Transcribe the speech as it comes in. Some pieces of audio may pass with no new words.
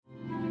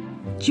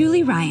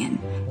Julie Ryan,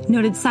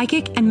 noted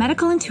psychic and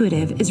medical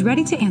intuitive, is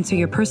ready to answer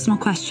your personal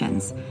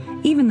questions,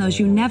 even those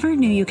you never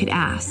knew you could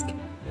ask.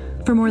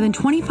 For more than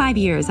 25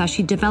 years, as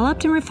she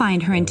developed and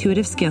refined her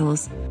intuitive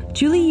skills,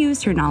 Julie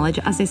used her knowledge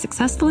as a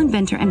successful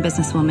inventor and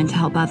businesswoman to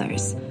help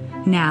others.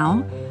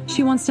 Now,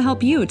 she wants to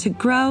help you to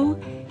grow,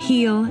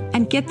 heal,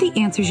 and get the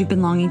answers you've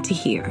been longing to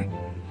hear.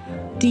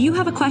 Do you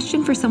have a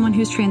question for someone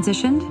who's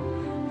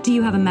transitioned? Do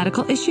you have a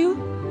medical issue?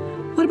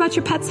 What about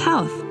your pet's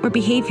health or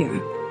behavior?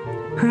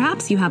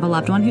 Perhaps you have a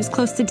loved one who's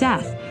close to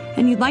death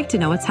and you'd like to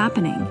know what's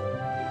happening.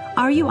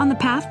 Are you on the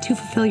path to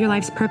fulfill your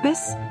life's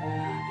purpose?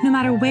 No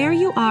matter where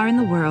you are in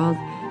the world,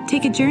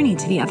 take a journey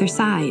to the other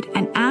side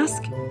and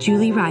ask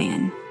Julie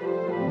Ryan.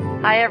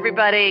 Hi,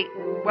 everybody.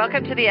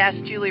 Welcome to the Ask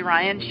Julie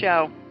Ryan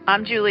Show.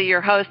 I'm Julie,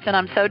 your host, and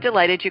I'm so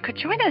delighted you could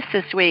join us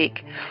this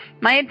week.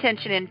 My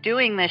intention in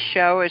doing this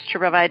show is to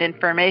provide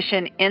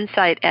information,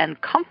 insight, and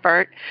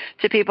comfort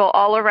to people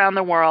all around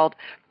the world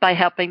by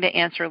helping to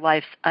answer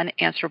life's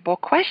unanswerable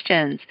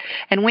questions.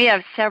 And we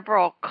have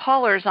several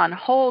callers on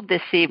hold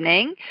this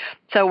evening,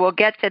 so we'll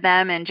get to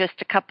them in just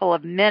a couple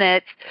of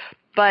minutes.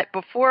 But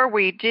before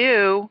we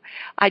do,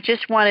 I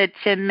just wanted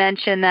to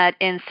mention that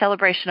in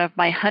celebration of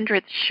my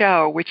 100th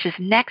show, which is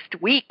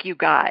next week, you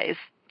guys,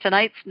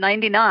 tonight's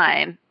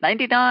 99, our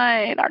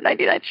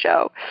 99th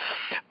show.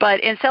 But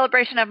in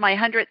celebration of my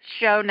 100th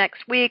show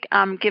next week,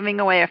 I'm giving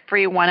away a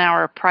free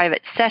 1-hour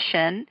private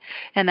session,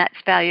 and that's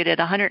valued at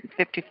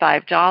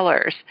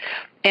 $155.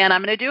 And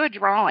I'm going to do a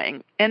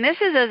drawing. And this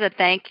is as a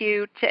thank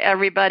you to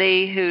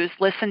everybody who's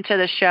listened to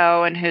the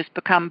show and who's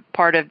become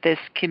part of this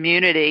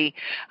community.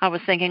 I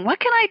was thinking, what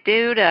can I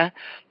do to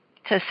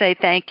say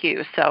thank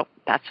you? So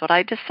that's what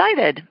I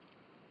decided.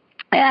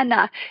 And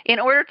in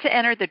order to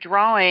enter the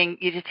drawing,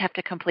 you just have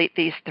to complete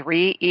these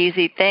 3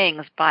 easy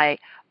things by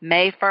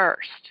May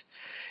 1st.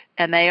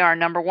 And they are,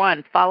 number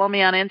 1, follow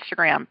me on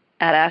Instagram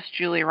at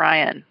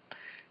AskJulieRyan.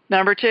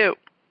 Number 2,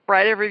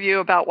 write a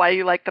review about why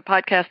you like the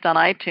podcast on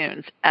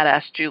iTunes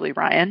at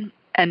AskJulieRyan.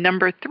 And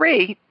number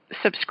 3,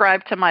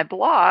 subscribe to my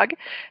blog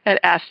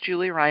at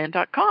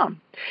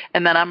AskJulieRyan.com.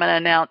 And then I'm going to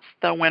announce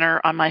the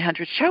winner on my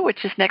 100th show,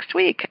 which is next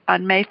week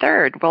on May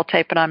 3rd. We'll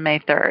tape it on May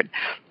 3rd.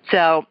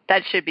 So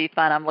that should be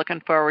fun. I'm looking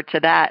forward to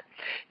that.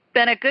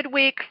 Been a good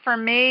week for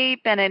me.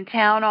 Been in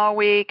town all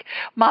week.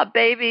 My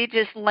baby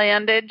just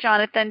landed.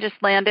 Jonathan just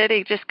landed.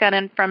 He just got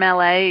in from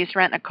L.A. He's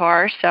renting a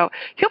car. So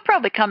he'll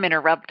probably come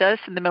interrupt us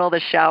in the middle of the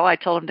show. I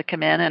told him to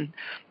come in and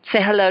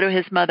say hello to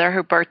his mother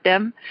who birthed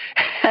him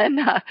and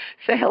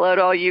say hello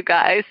to all you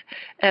guys.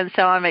 And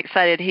so I'm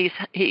excited.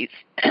 He's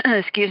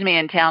excuse me,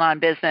 in town on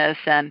business,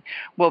 and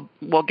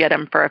we'll get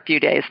him for a few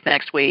days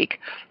next week.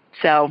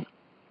 So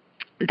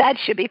that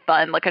should be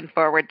fun. Looking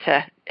forward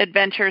to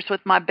adventures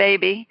with my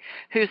baby,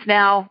 who's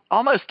now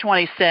almost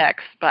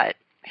 26, but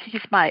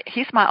he's my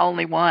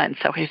only one,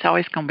 so he's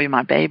always going to be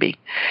my baby.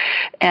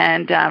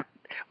 And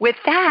with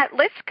that,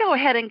 let's go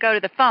ahead and go to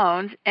the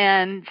phones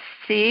and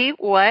see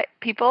what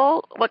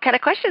kind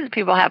of questions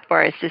people have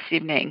for us this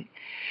evening.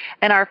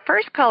 And our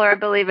first caller, I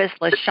believe, is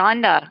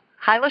LaShonda.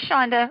 Hi,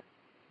 LaShonda.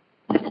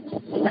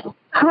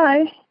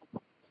 Hi.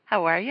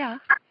 How are you?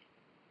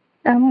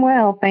 I'm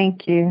well,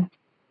 thank you.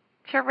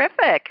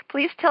 Terrific.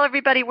 Please tell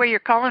everybody where you're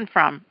calling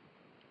from.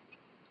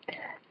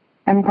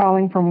 I'm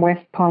calling from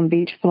West Palm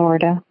Beach,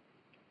 Florida.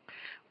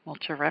 Well,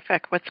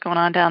 terrific. What's going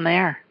on down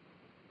there?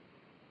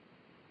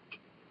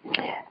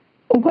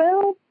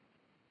 Well,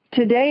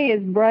 today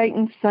is bright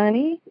and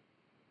sunny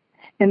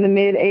in the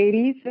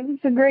mid-80s. It was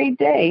a great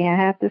day, I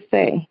have to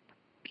say.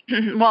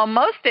 Well,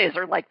 most days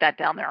are like that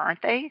down there,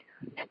 aren't they?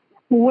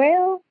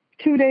 Well,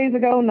 2 days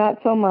ago,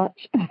 not so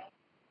much.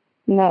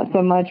 Not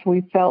so much.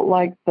 We felt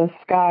like the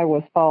sky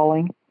was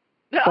falling.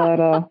 But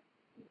oh,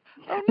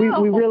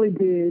 no. we really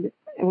did.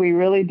 We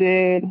really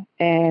did.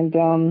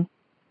 And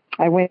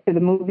I went to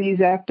the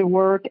movies after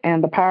work,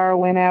 and the power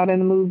went out in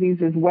the movies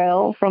as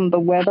well from the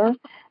weather.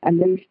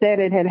 And they said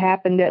it had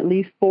happened at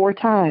least 4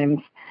 times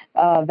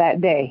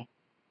that day.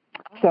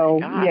 So,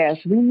 yes,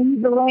 we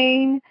need the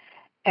rain,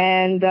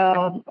 and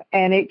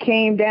it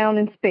came down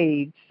in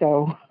spades.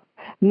 So,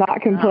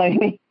 not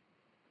complaining.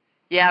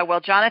 Yeah, well,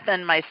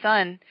 Jonathan, my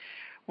son,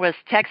 was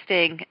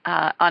texting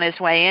on his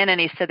way in, and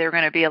he said they were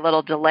going to be a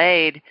little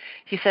delayed.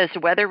 He says, the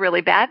weather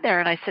really bad there?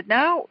 And I said,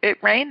 no,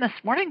 it rained this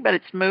morning, but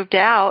it's moved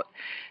out,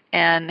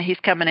 and he's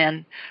coming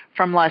in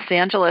from Los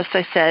Angeles.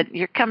 I said,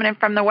 you're coming in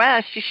from the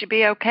west. You should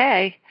be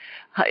okay.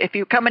 If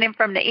you're coming in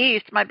from the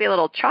east, it might be a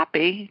little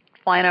choppy,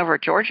 flying over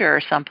Georgia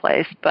or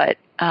someplace, but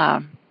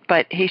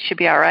he should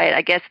be all right.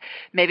 I guess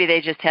maybe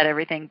they just had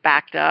everything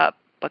backed up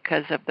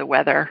because of the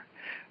weather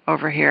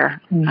over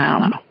here. Mm-hmm. I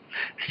don't know.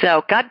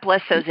 So God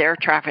bless those air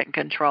traffic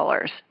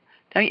controllers,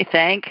 don't you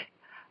think?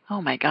 Oh,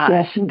 my gosh,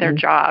 yes, their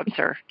jobs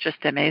are just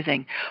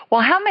amazing.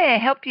 Well, how may I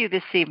help you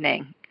this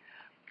evening?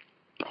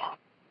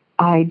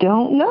 I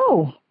don't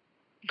know.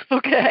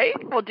 Okay.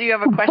 Well, do you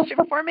have a question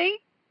for me?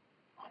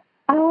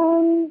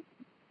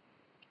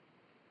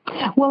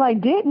 Well, I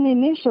didn't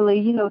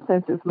initially,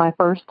 since it's my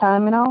first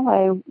time and all,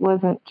 I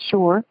wasn't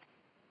sure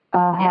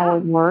how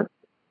it worked.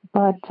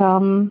 But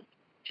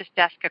just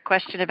ask a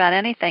question about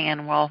anything,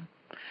 and we'll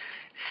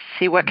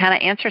see what kind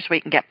of answers we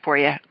can get for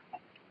you.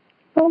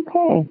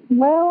 Okay.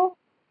 Well,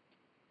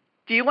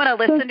 do you want to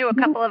listen to a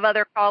couple of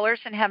other callers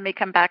and have me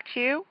come back to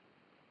you?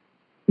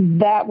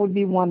 That would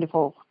be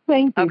wonderful.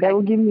 Thank you. Okay. That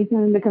will give me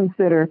time to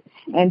consider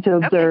and to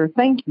observe. Okay.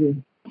 Thank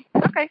you.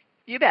 Okay,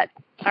 you bet.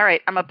 All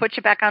right, I'm going to put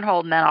you back on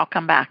hold, and then I'll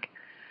come back.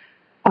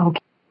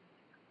 Okay.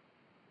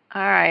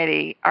 All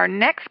righty. Our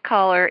next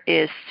caller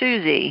is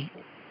Susie.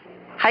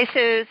 Hi,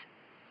 Suze.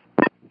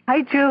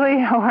 Hi, Julie.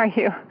 How are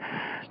you?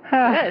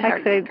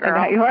 Actually, I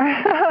got you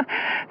are.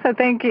 So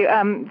thank you.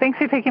 Thanks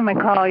for taking my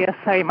call. Yes,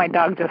 sorry, my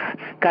dog just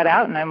got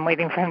out, and I'm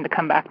waiting for him to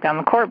come back down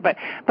the court. But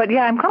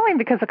yeah, I'm calling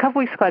because a couple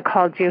weeks ago I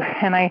called you,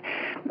 and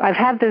I've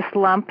had this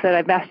lump that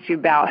I've asked you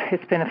about.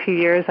 It's been a few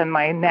years on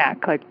my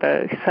neck, like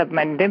the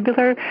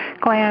submandibular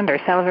gland or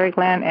salivary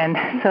gland, and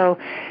so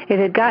it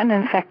had gotten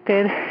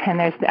infected,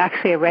 and there's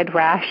actually a red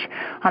rash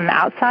on the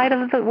outside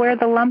of where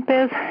the lump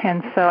is,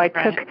 and so I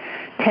took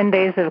 10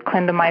 days of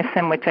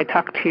clindamycin, which I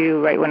talked to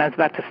you right when I was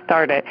about to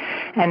start it.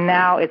 And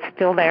now it's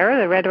still there,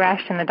 the red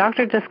rash, and the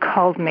doctor just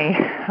called me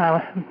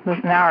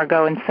an hour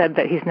ago and said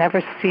that he's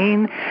never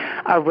seen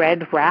a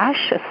red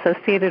rash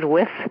associated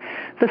with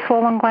the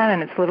swollen gland,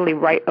 and it's literally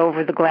right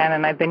over the gland.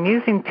 And I've been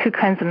using 2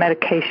 kinds of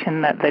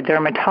medication that the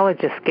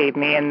dermatologist gave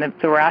me, and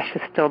the rash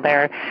is still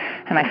there.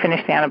 And I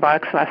finished the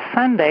antibiotics last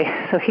Sunday,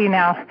 so he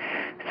now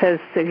says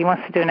that he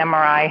wants to do an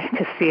MRI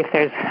to see if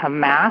there's a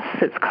mass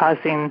that's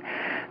causing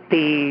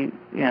the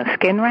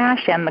skin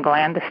rash and the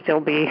gland to still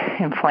be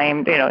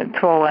inflamed,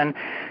 swollen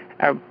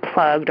or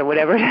plugged or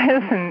whatever it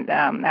is, and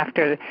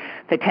after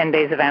the 10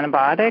 days of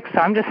antibiotics. So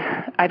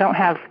I don't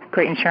have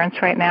great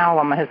insurance right now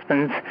while my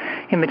husband's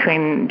in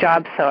between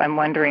jobs, so I'm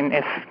wondering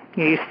if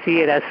you see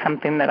it as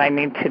something that I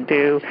need to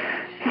do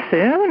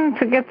soon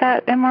to get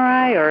that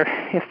MRI, or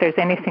if there's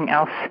anything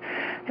else,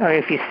 or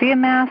if you see a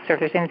mass, or if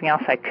there's anything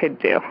else I could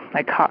do,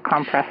 like hot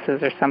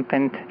compresses or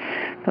something.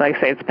 Like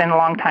I say, it's been a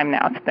long time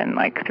now. It's been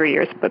like 3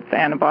 years, but the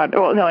antibiotic,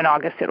 in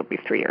August it'll be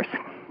 3 years.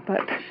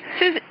 But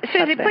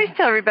Susie, please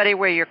tell everybody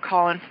where you're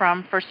calling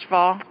from, first of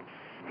all.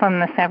 From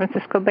the San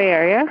Francisco Bay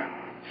Area.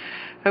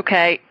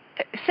 Okay.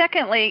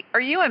 Secondly,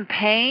 are you in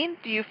pain?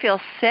 Do you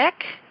feel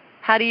sick?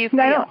 How do you feel?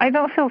 No, I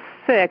don't feel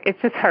sick.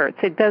 It just hurts.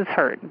 It does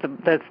hurt.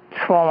 The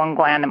swollen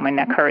gland in my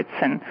neck hurts,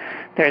 and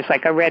there's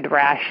like a red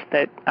rash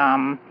that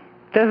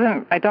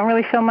I don't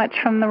really feel much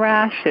from the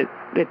rash.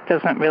 It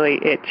doesn't really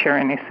itch or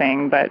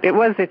anything, but it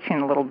was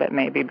itching a little bit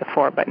maybe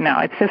before, but no,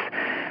 it's just,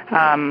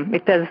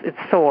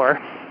 it's sore,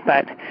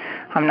 but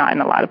I'm not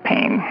in a lot of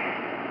pain.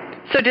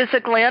 So does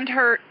the gland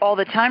hurt all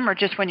the time or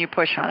just when you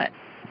push on it?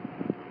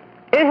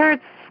 It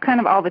hurts kind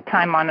of all the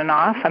time, on and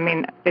off. I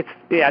mean,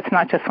 it's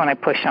not just when I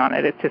push on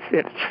it.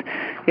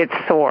 It's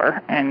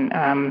sore, and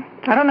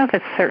I don't know if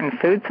it's certain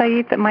foods I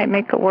eat that might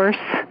make it worse.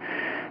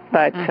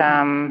 But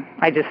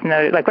I just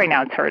know, like right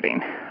now it's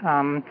hurting.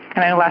 And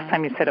I know last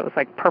time you said it was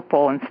like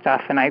purple and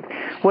stuff, and I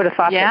would have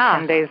thought that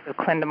 10 days of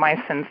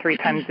clindamycin 3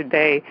 times a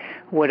day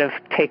would have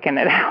taken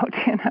it out,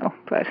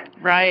 But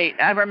right.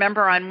 I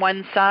remember on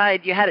one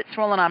side, you had it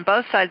swollen on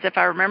both sides, if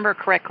I remember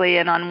correctly,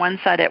 and on one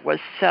side it was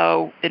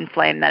so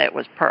inflamed that it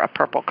was a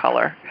purple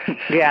color.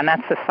 Yeah, and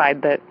that's the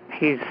side that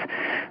he's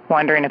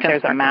wondering if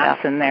there's a mass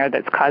in there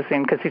that's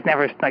causing, because he's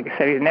never, like I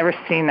said, he's never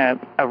seen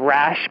a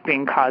rash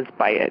being caused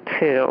by it,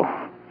 too.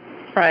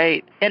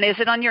 Right. And is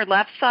it on your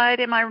left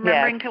side, am I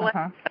remembering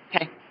correctly?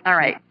 Okay. All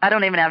right. I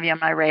don't even have you on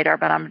my radar,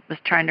 but I'm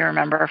just trying to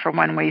remember from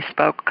when we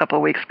spoke a couple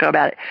of weeks ago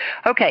about it.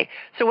 Okay.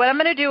 So what I'm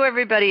going to do,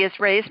 everybody, is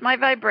raise my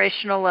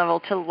vibrational level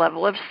to the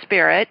level of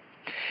spirit.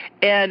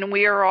 And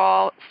we are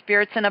all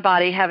spirits in a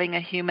body having a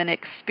human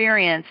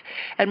experience.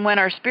 And when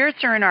our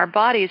spirits are in our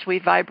bodies, we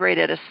vibrate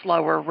at a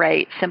slower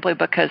rate simply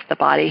because the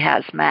body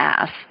has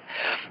mass.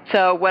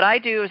 So what I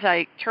do is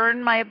I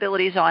turn my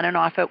abilities on and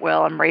off at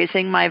will. I'm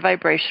raising my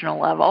vibrational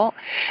level.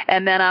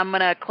 And then I'm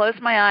going to close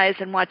my eyes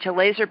and watch a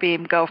laser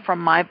beam go from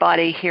my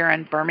body here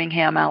in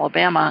Birmingham,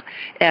 Alabama,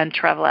 and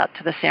travel out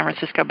to the San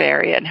Francisco Bay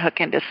Area and hook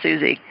into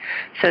Susie.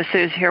 So,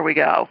 Susie, here we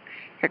go.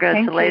 Here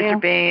goes the laser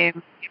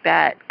beam. You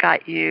bet.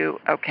 Got you.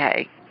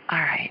 Okay. All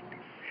right.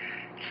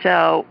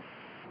 So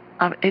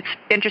it's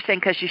interesting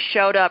because you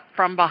showed up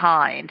from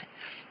behind.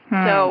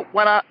 So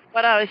what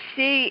I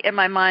see in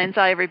my mind's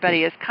eye,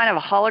 everybody, is kind of a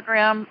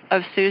hologram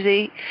of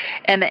Susie,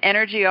 and the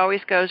energy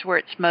always goes where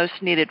it's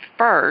most needed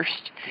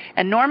first.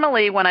 And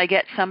normally when I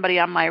get somebody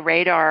on my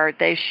radar,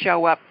 they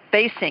show up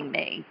facing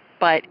me.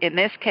 But in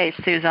this case,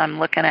 Susie, I'm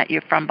looking at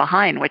you from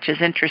behind, which is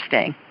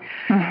interesting.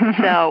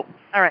 So,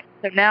 all right.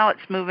 So now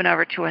it's moving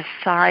over to a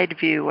side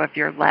view of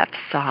your left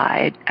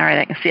side. All right,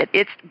 I can see it.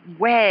 It's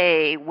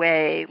way,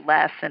 way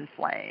less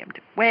inflamed.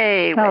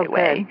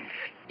 Way.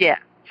 Yeah.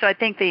 So I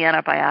think the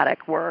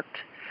antibiotic worked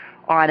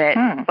on it,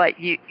 but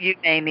you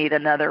may need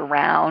another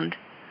round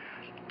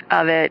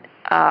of it.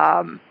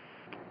 I'm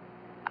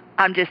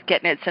just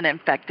getting it's an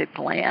infected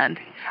gland.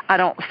 I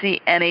don't see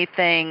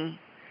anything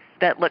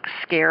that looks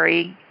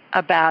scary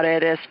about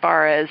it as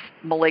far as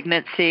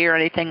malignancy or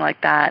anything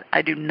like that.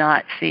 I do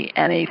not see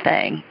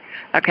anything.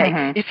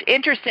 Okay. It's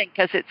interesting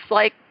because it's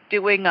like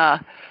doing a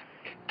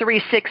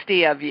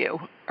 360 of you,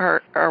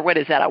 or what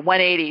is that, a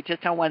 180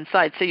 just on one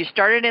side. So you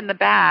started in the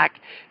back,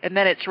 and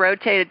then it's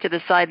rotated to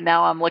the side.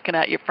 Now I'm looking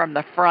at you from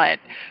the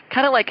front,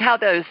 kind of like how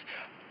those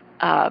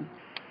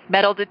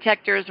metal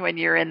detectors when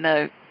you're in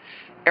the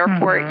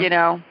airport, you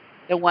know,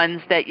 the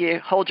ones that you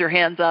hold your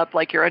hands up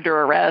like you're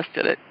under arrest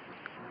and it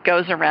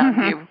goes around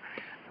you,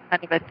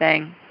 kind of a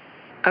thing.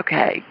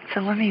 Okay,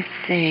 so let me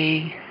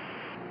see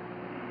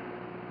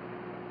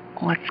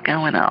what's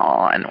going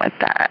on with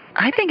that.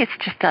 I think it's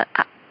just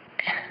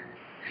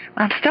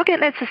I'm still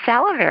getting it's a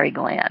salivary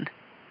gland.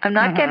 I'm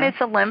not getting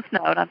it's a lymph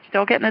node. I'm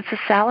still getting it's a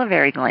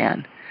salivary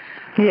gland.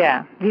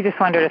 Yeah, he just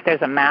wondered if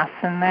there's a mass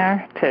in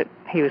there.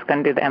 He was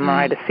going to do the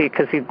MRI to see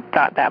because he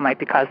thought that might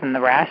be causing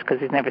the rash because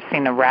he's never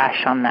seen a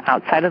rash on the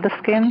outside of the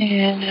skin.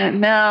 Yeah,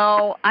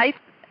 no,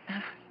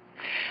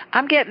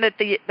 I'm getting that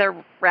the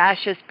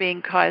rash is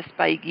being caused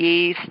by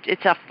yeast.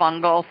 It's a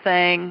fungal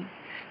thing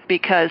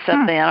because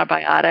of the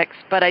antibiotics.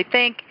 But I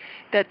think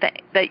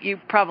that you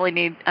probably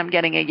need, I'm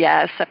getting a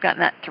yes. I've gotten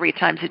that 3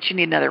 times, that you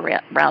need another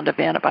round of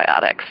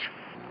antibiotics.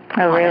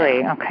 Oh,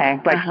 really? Okay.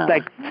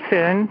 Like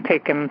soon?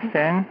 Take him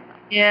soon?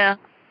 Yeah.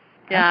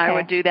 Yeah, okay. I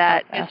would do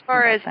that. As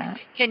far as,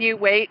 can you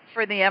wait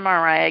for the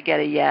MRI? I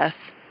get a yes.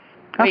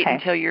 Wait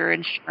until your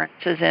insurance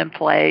is in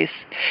place.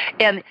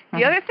 And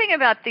the other thing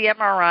about the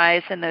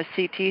MRIs and those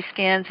CT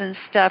scans and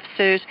stuff,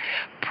 Suze,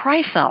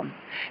 price them.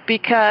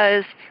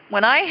 Because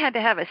when I had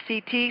to have a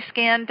CT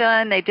scan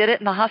done, they did it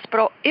in the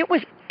hospital, it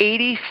was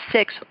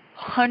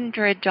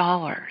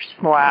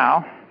 $8,600.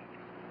 Wow.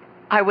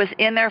 I was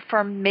in there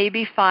for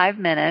maybe 5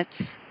 minutes.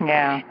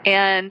 Yeah.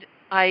 And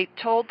I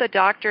told the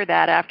doctor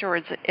that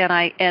afterwards,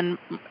 and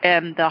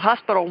the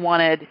hospital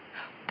wanted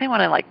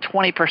like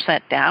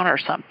 20% down or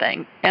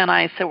something. And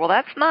I said, well,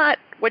 that's not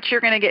what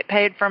you're going to get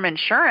paid from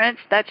insurance.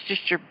 That's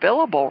just your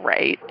billable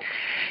rate.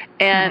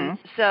 And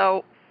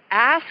so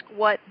ask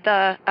what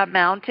the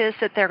amount is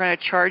that they're going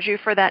to charge you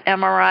for that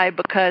MRI,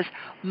 because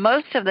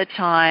most of the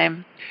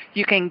time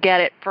you can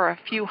get it for a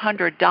few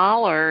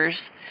 $100s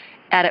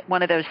at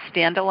one of those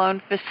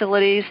standalone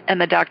facilities, and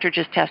the doctor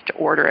just has to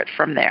order it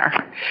from there.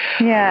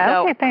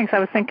 Yeah, okay, thanks. I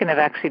was thinking of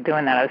actually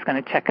doing that. I was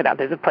going to check it out.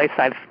 There's a place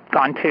I've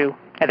gone to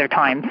other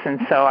times, and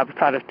so I've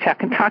thought of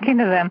talking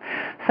to them.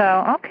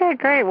 So, okay,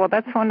 great. Well,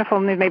 that's wonderful.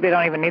 Maybe I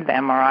don't even need the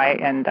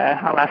MRI, and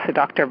I'll ask the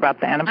doctor about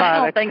the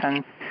antibiotics.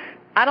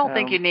 I don't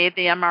think you need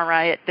the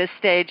MRI at this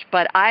stage,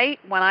 but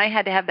when I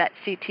had to have that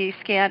CT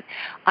scan,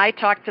 I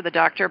talked to the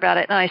doctor about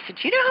it, and I said,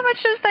 do you know how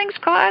much those things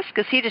cost?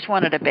 Because he just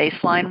wanted a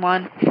baseline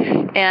one,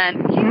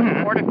 and he was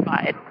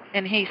mortified.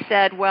 And he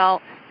said,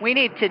 well, we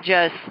need to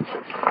just,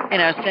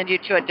 send you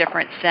to a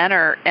different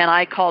center. And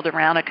I called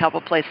around a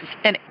couple places,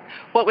 and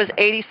what was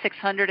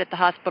 $8,600 at the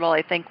hospital,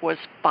 I think, was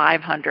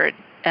 $500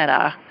 at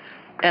a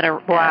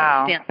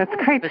wow, that's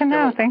great to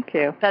know. Thank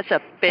you. That's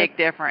a big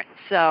difference.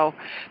 So,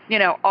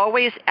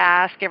 always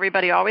ask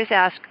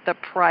the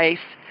price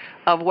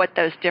of what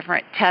those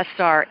different tests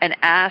are, and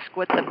ask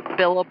what the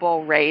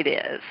billable rate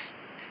is,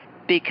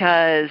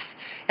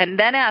 and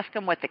then ask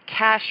them what the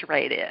cash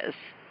rate is,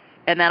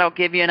 and that'll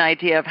give you an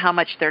idea of how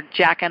much they're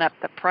jacking up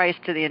the price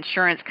to the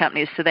insurance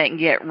companies so they can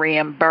get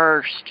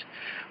reimbursed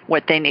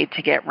what they need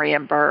to get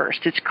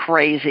reimbursed. It's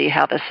crazy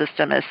how the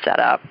system is set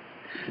up.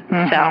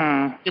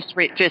 So just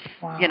be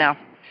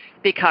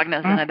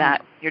cognizant of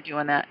that. You're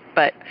doing that.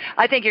 But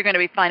I think you're going to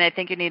be fine. I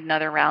think you need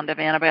another round of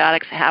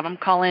antibiotics. Have them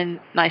call in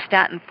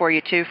nystatin for you,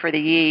 too, for the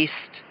yeast.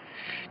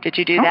 Did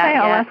you do that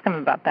yet? I'll ask them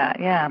about that.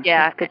 Yeah.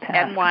 Yeah,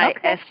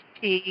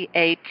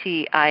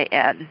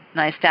 NYSTATIN.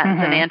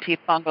 Nystatin's an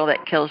antifungal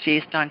that kills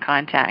yeast on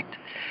contact.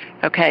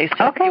 Okay,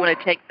 so you want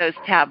to take those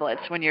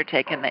tablets when you're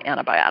taking the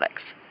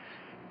antibiotics.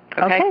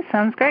 Okay,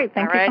 sounds great.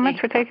 Thank you so much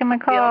for taking my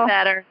call. Feel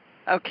better.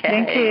 Okay.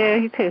 Thank you.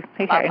 You too.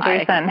 Take care. Enjoy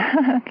your son.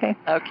 Okay.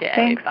 Okay.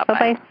 Thanks.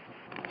 Bye-bye.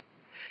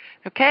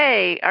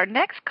 Okay. Our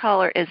next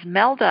caller is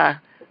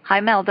Melda. Hi,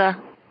 Melda.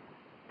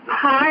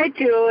 Hi,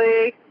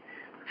 Julie.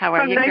 How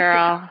are you,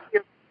 girl?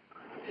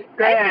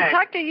 Nice to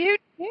talk to you,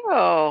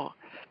 too.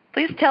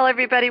 Please tell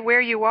everybody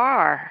where you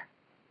are.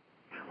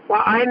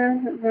 Well,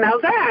 I'm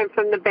Melda. I'm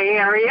from the Bay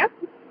Area,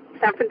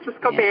 San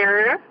Francisco Bay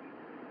Area.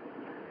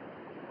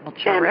 Well,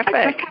 terrific. And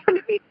I just happen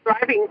to be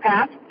driving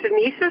past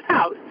Denise's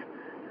house.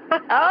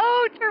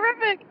 Oh,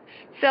 terrific.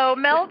 So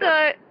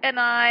Melda and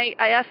I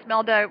asked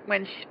Melda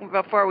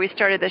before we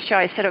started the show,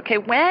 I said, okay,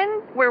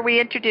 when were we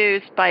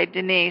introduced by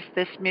Denise,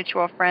 this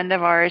mutual friend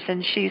of ours?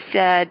 And she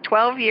said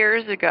 12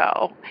 years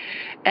ago.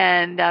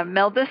 And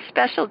Melda's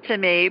special to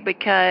me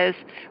because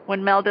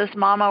when Melda's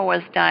mama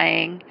was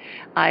dying,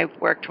 I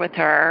worked with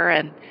her.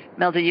 And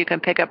Melda, you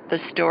can pick up the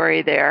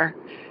story there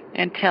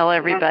and tell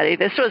everybody.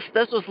 This was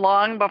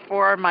long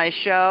before my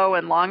show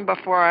and long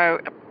before I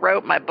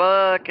wrote my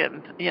book,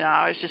 and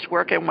I was just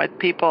working with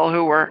people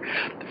who were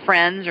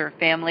friends or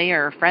family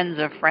or friends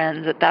of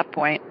friends at that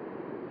point.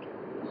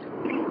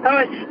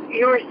 Oh,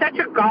 you were such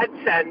a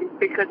godsend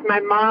because my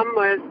mom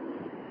was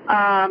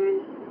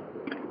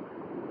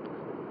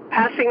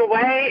passing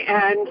away,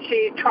 and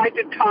she tried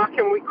to talk,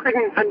 and we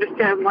couldn't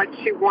understand what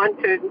she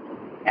wanted.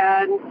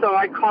 And so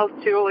I called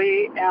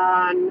Julie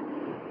and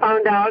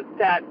found out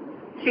that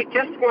she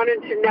just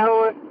wanted to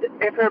know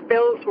if her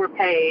bills were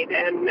paid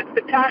and if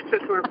the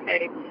taxes were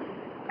paid.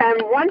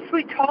 And once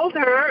we told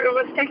her it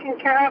was taken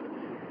care of,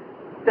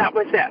 that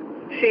was it.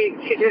 She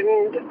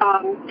didn't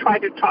try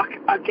to talk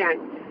again.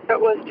 It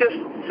was just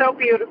so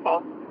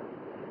beautiful.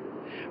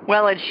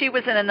 Well, and she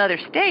was in another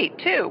state,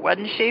 too,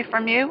 wasn't she,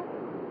 from you?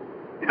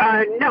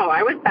 No,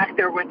 I was back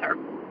there with her.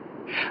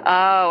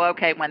 Oh,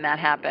 okay, when that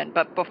happened.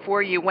 But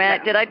before you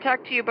went, Did I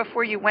talk to you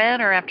before you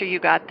went or after you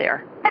got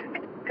there?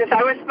 Because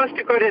I was supposed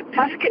to go to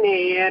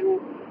Tuscany, and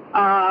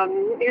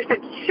you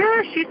said,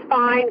 sure, she's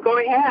fine, go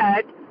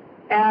ahead.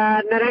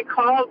 And then I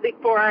called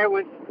before I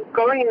was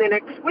going the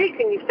next week,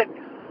 and you said,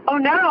 oh,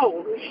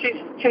 no,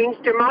 she's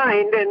changed her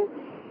mind, and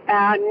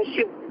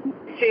she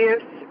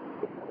is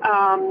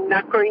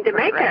not going to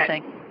make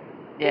it.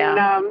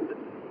 Yeah. And,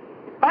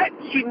 but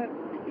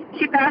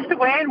she passed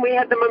away, and we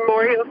had the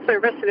memorial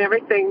service and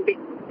everything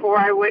before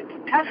I went to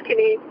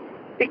Tuscany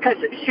because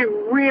she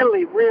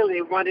really,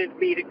 really wanted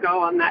me to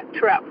go on that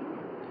trip.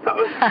 So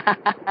it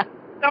was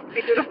so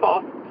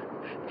beautiful.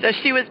 So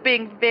she was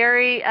being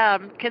very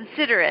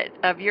considerate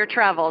of your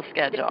travel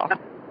schedule.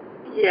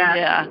 Yeah.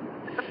 Yeah.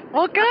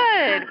 Well,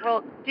 good.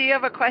 Well, do you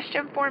have a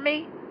question for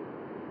me?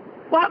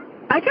 Well,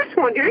 I just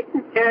wondered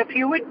if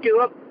you would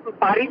do a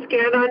body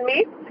scan on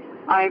me.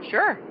 I've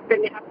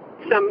been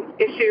having some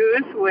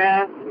issues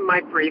with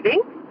my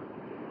breathing.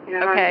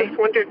 And I just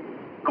wondered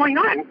what's going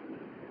on.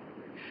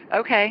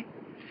 Okay.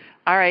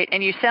 All right.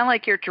 And you sound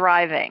like you're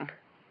driving.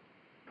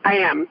 I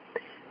am.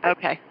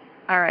 Okay.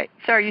 All right.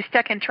 So are you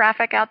stuck in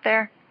traffic out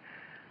there?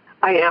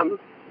 I am.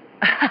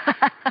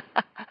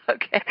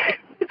 Okay.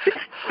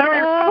 There were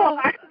a couple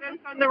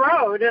accidents on the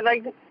road, and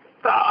I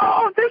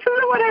thought, this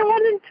isn't what I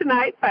wanted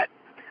tonight, but,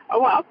 oh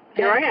well,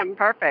 here I am.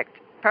 Perfect.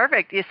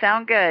 You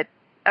sound good.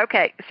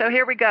 Okay, so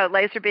here we go.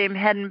 Laser beam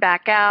heading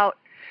back out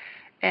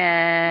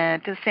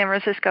and to the San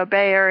Francisco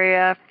Bay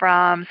Area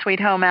from Sweet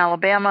Home,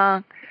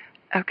 Alabama.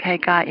 Okay,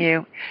 got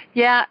you.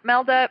 Yeah,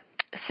 Melda,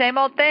 same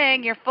old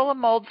thing. You're full of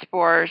mold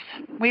spores.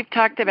 We've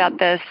talked about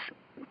this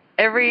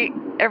every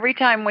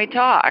time we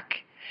talk.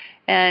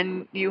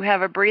 And you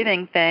have a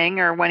breathing thing,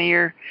 or one of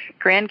your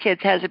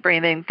grandkids has a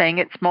breathing thing.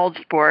 It's mold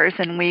spores,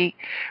 and we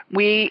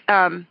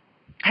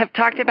have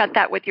talked about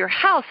that with your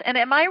house. And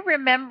am I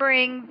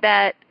remembering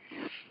that?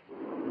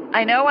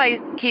 I know I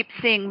keep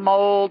seeing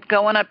mold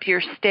going up your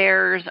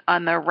stairs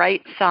on the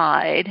right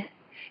side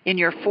in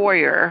your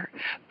foyer,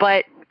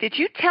 but did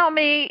you tell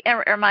me,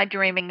 or am I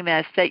dreaming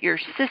this, that your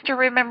sister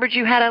remembered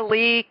you had a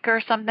leak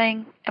or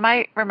something? Am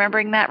I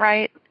remembering that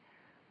right?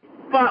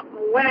 Well,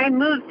 when I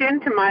moved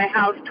into my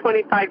house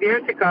 25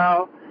 years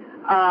ago,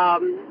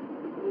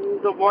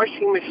 the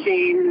washing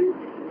machine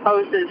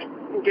hoses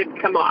did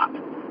come off.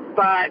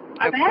 But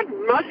I've had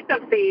most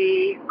of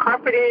the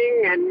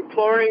carpeting and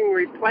flooring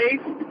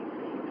replaced.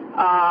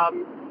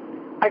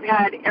 I've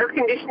had air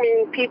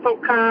conditioning people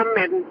come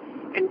and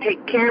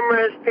take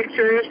cameras,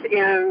 pictures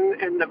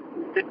in the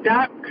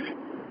ducts.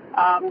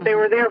 They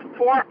were there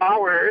 4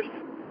 hours.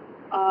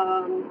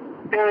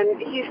 And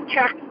he's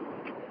checked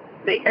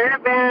the air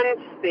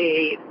vents,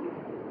 the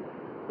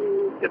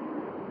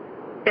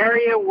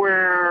area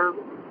where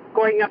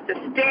going up the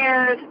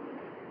stairs,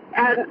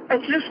 and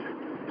it's just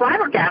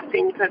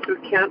flabbergasting because we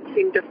can't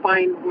seem to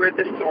find where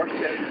the source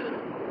is.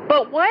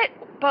 But what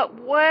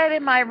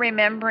am I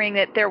remembering,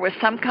 that there was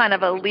some kind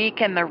of a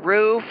leak in the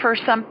roof or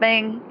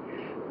something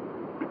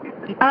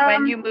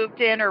when you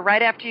moved in, or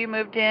right after you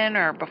moved in,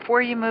 or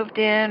before you moved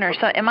in, or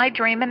so? Am I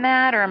dreaming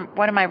that, or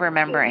what am I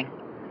remembering?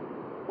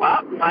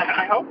 Well,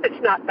 I hope it's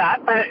not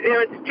that, but it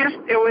was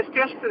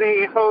just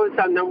the hose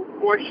on the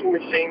washing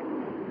machine.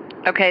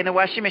 Okay, the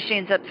washing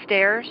machine's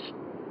upstairs?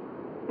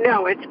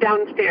 No, it's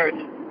downstairs.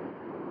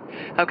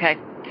 Okay.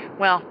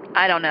 Well,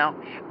 I don't know.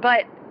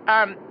 But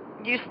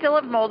you still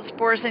have mold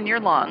spores in your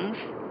lungs,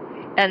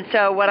 and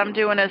so what I'm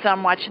doing is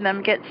I'm watching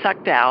them get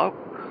sucked out.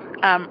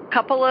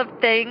 Couple of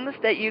things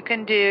that you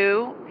can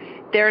do.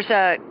 There's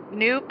a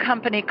new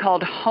company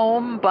called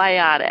Home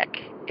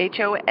Biotic.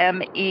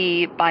 Home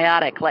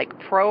Biotic, like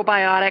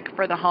probiotic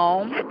for the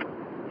home.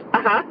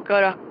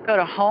 Go to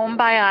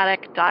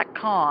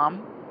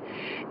homebiotic.com,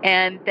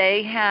 and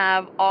they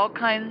have all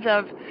kinds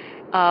of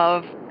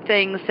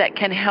things that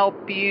can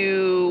help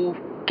you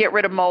get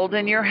rid of mold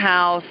in your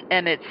house,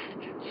 and it's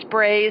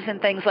sprays and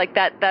things like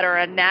that are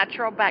a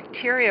natural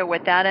bacteria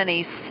without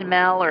any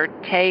smell or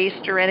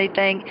taste or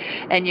anything,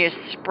 and you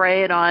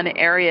spray it on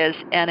areas,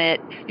 and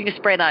you can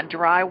spray it on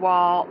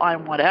drywall,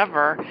 on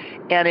whatever,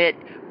 and it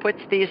puts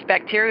these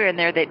bacteria in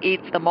there that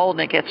eats the mold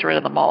and it gets rid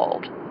of the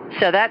mold.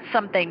 So that's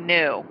something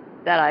new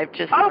that I've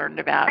just learned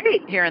about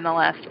here in the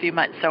last few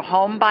months. So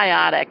Home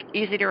Biotic,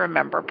 easy to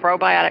remember,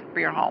 probiotic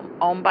for your home,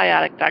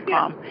 homebiotic.com.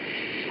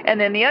 Yeah.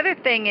 And then the other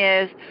thing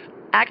is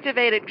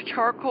activated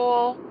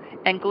charcoal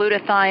and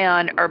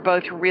glutathione are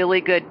both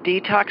really good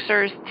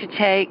detoxers to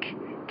take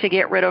to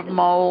get rid of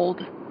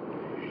mold.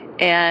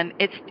 And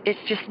it's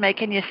just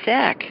making you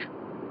sick.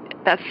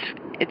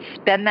 It's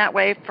been that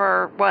way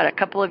for, a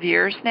couple of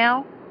years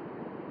now?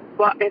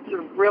 well, it's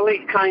really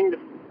kind of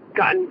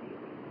gotten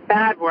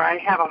bad where I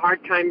have a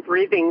hard time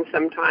breathing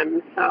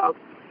sometimes. So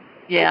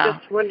I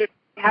just wondered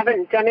if you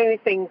haven't done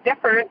anything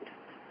different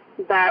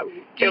that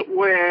it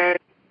would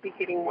be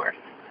getting worse.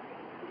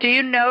 Do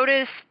you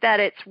notice that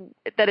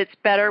it's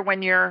better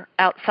when you're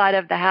outside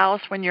of the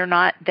house, when you're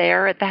not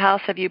there at the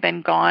house? Have you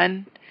been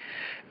gone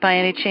by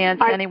any chance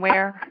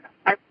anywhere?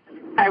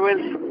 I was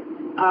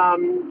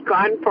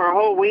gone for a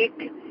whole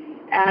week,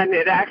 and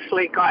it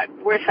actually got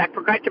worse. I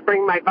forgot to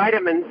bring my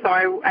vitamins,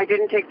 so I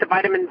didn't take the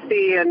vitamin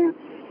C and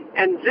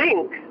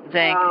zinc.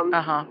 Zinc,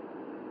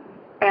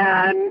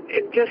 And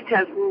it just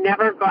has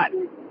never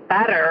gotten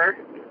better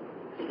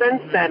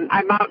since then.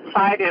 I'm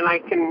outside, and I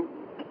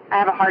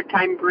have a hard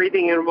time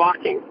breathing and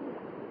walking.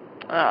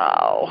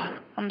 Oh,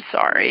 I'm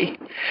sorry.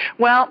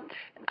 Well,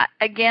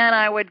 again,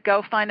 I would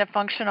go find a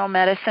functional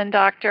medicine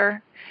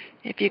doctor.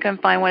 If you can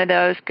find one of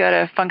those, go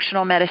to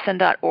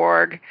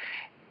functionalmedicine.org,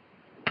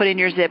 put in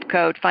your zip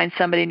code, find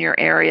somebody in your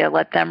area,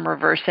 let them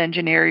reverse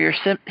engineer your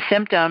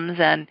symptoms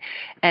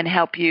and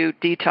help you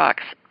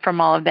detox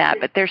from all of that.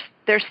 But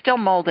there's still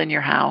mold in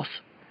your house.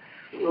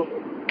 Wow.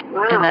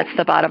 And that's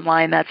the bottom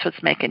line. That's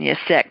what's making you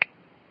sick,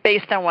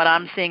 based on what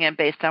I'm seeing and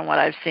based on what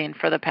I've seen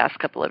for the past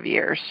couple of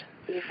years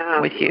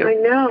with you. I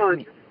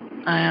know.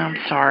 I'm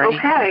sorry.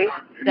 Okay.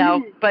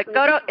 So, but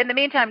in the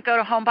meantime, go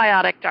to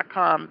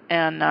homebiotic.com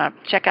and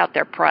check out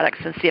their products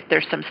and see if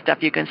there's some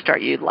stuff you can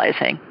start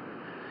utilizing.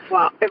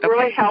 Well, it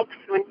really helps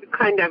when you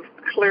kind of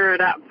clear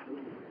it up.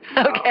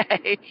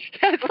 Okay.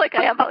 It's like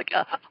I have like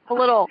a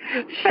little,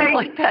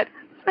 like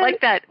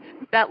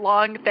that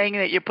long thing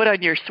that you put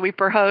on your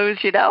sweeper hose,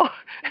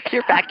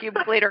 your vacuum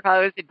cleaner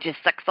hose. It just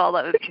sucks all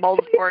those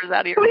mold spores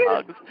out of your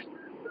lungs.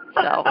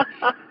 So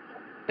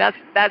that's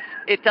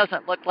it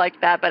doesn't look like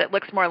that, but it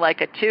looks more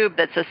like a tube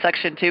that's a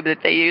suction tube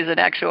that they use in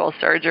actual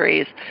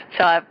surgeries.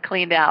 So I've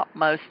cleaned out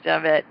most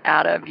of it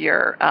out of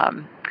your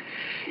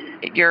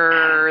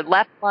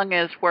left lung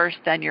is worse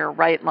than your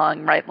right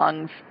lung. Right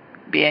lung's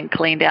being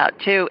cleaned out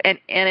too. And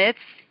it's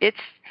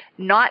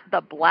not the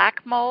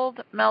black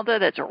mold, Melda,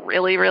 that's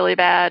really, really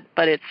bad,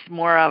 but it's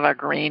more of a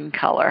green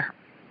color.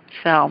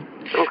 So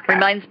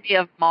reminds me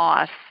of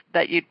moss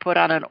that you'd put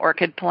on an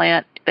orchid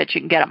plant that you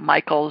can get at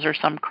Michael's or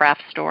some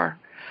craft store.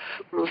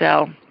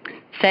 So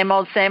same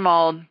old.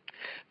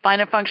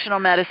 Find a functional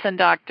medicine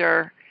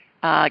doctor,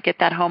 get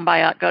that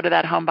go to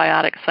that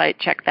Homebiotic site,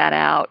 check that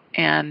out.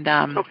 And,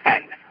 I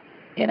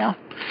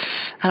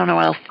don't know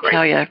what else to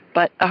tell you,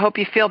 but I hope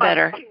you feel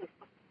better.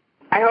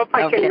 I hope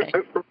I can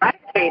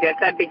eradicate it.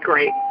 That'd be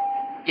great.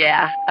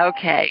 Yeah,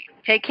 okay.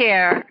 Take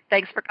care.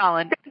 Thanks for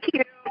calling. Thank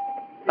you.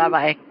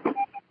 Bye-bye.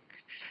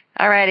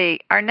 All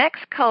righty. Our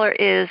next caller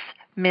is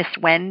Miss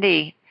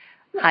Wendy.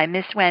 Hi,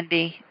 Miss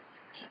Wendy.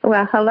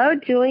 Well, hello,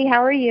 Julie.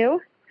 How are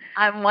you?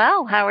 I'm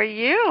well. How are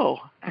you?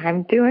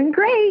 I'm doing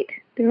great.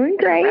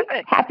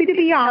 Terrific. Happy to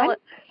be on.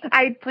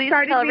 Please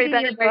tell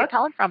everybody where you're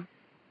calling from.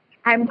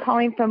 I'm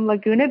calling from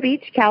Laguna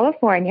Beach,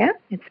 California.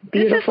 It's a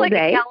beautiful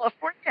day. This is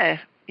like California,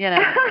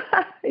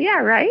 Yeah,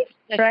 right?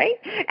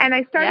 And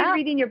I started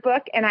reading your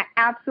book, and I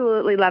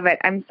absolutely love it.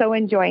 I'm so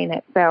enjoying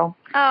it. So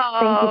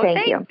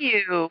thank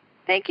you.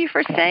 Thank you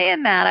for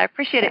saying that. I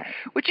appreciate it.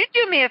 Would you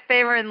do me a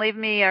favor and leave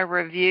a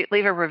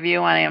review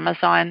on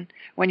Amazon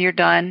when you're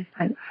done?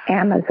 On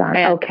Amazon,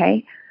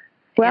 okay.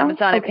 Well,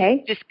 Amazon,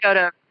 okay. If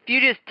you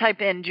just type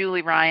in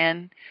Julie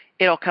Ryan,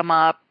 it'll come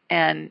up,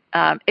 and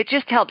it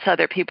just helps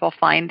other people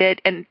find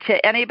it. And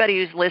to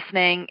anybody who's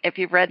listening, if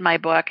you've read my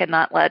book and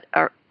not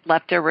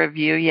left a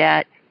review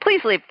yet,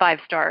 please leave 5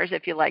 stars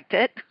if you liked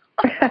it.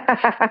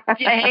 If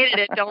you hated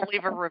it, don't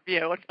leave a review.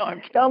 No,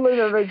 I'm kidding. Don't leave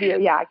a review.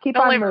 Yeah,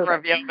 don't leave a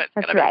review, but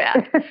it's going to be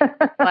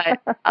bad.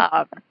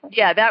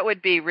 But that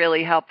would be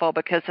really helpful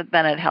because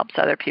then it helps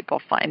other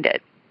people find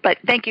it. But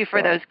thank you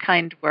for those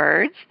kind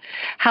words.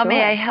 How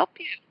may I help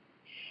you?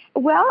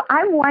 Well,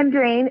 I'm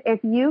wondering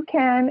if you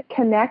can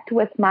connect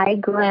with my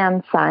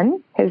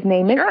grandson. His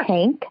name is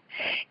Hank.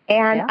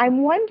 And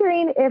I'm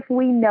wondering if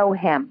we know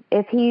him,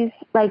 if he's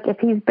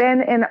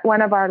been in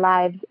one of our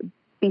lives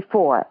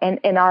before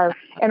in our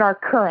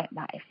current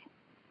life.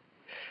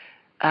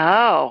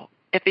 Oh,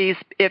 if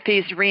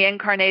he's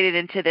reincarnated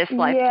into this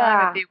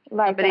lifetime,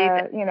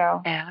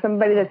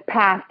 somebody that's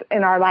passed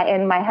in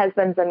my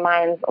husband's and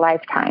mine's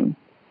lifetime.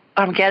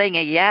 I'm getting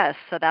a yes,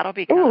 so that'll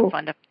be kind of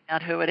fun to find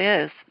out who it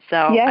is. So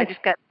I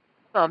just got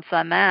bumps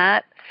on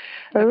that.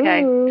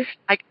 Okay. Ooh.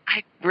 I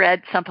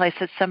read someplace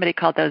that somebody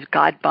called those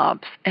God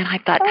bumps, and I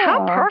thought,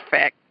 how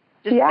perfect.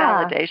 Just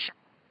validation.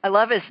 I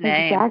love his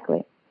name.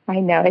 Exactly.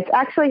 I know. It's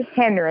actually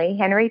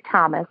Henry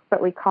Thomas,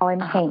 but we call him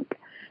Hank.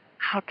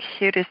 How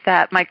cute is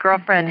that? My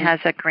girlfriend has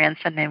a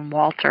grandson named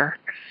Walter.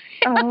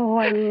 Oh,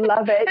 I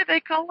love it. They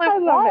call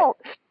him Walt.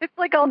 It's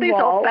like all these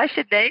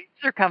old-fashioned names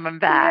are coming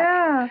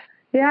back.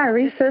 Yeah,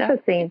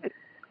 resurfacing.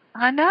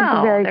 I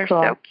know. They're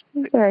cool. so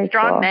cute. Very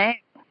strong cool. name.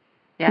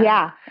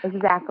 Yeah,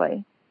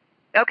 exactly.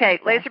 Okay,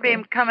 laser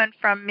beam coming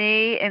from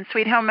me in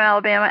Sweet Home,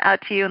 Alabama,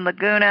 out to you in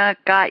Laguna.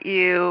 Got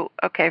you.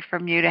 Okay,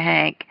 from you to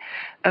Hank.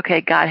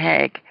 Okay, got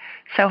Hank.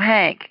 So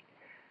Hank,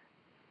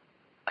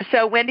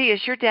 So, Wendy,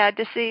 is your dad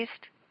deceased?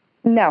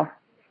 No.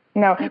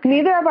 Okay.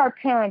 Neither of our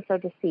parents are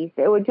deceased.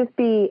 It would just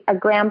be a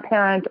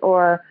grandparent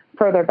or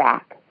further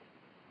back.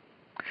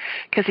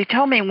 Because he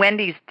told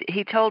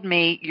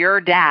me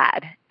your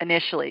dad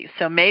initially.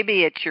 So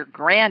maybe it's your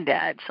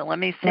granddad. So let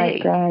me see. My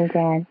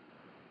granddad.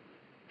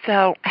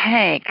 So,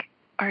 Hank,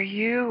 are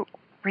you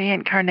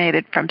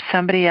reincarnated from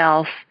somebody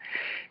else?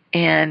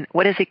 And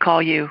what does he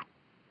call you?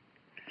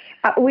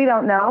 We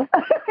don't know.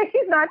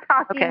 He's not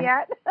talking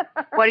yet.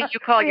 What do you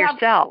call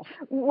yourself?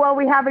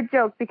 We have a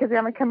joke because we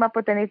haven't come up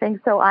with anything.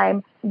 So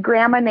I'm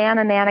Grandma,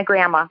 Nana,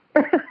 Grandma.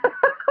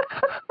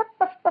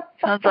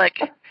 Sounds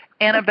like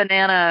Anna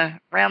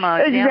Banana, Grandma,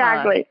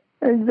 Exactly.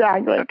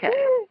 Okay.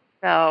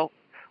 So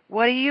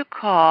what do you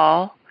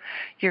call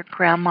your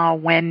Grandma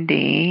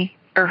Wendy?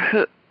 Or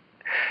who?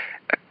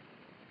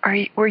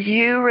 Were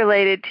you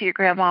related to your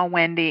Grandma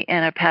Wendy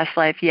in a past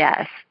life?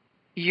 Yes.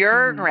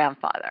 Your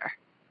grandfather.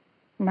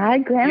 My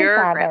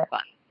grandfather.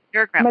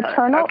 Your grandfather.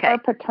 Maternal or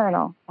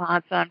paternal? Well,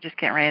 that's what I'm just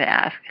getting ready to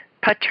ask.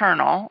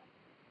 Paternal.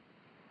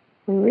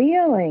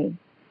 Really?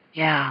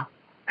 Yeah.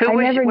 I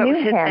never knew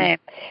his him. Name?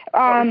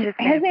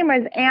 His name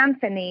was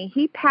Anthony.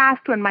 He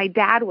passed when my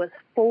dad was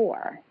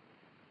 4.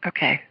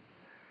 Okay.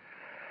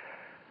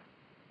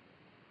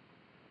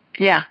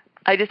 Yeah.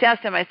 I just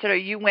asked him, I said, are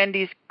you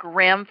Wendy's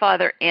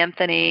grandfather,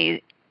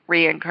 Anthony,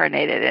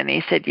 reincarnated? And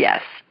he said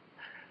yes.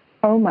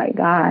 Oh, my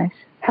gosh.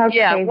 How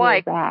crazy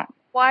is that?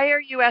 Why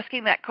are you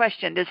asking that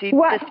question? Does he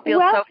just feel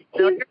so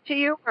familiar to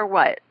you or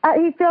what?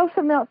 He feels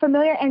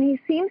familiar, and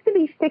he seems to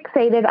be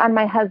fixated on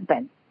my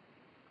husband.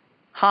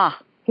 Huh.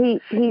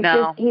 He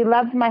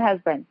loves my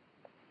husband.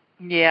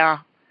 Yeah.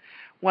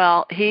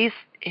 Well, he's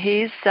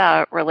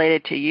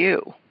related to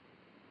you.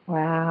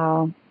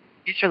 Wow.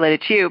 He's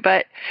related to you,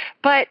 but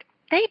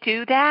they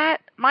do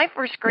that. My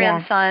first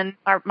grandson,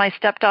 or my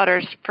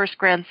stepdaughter's first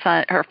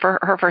grandson, her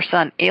first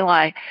son,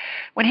 Eli,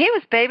 when he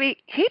was baby,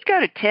 he'd go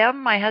to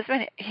Tim, my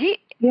husband. I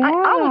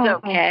was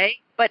okay,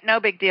 but no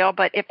big deal.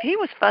 But if he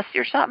was fussy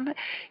or something,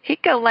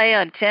 he'd go lay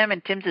on Tim,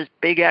 and Tim's this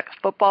big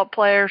ex-football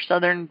player,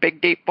 Southern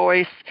big deep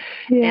voice,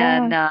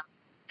 and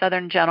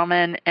Southern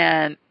gentleman.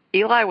 And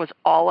Eli was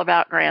all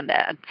about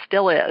Granddad,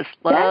 still is.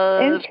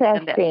 That's interesting.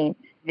 Granddad.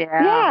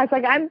 Yeah, it's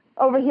like I'm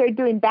over here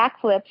doing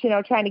backflips,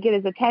 trying to get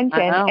his attention,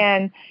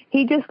 and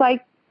he just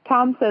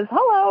Tom says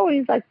hello, and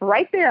he's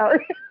right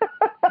there.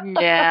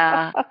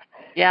 Yeah.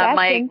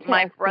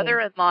 My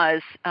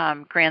brother-in-law's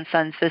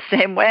grandson's the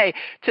same way,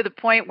 to the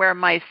point where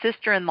my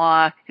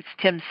sister-in-law, it's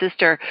Tim's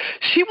sister,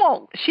 she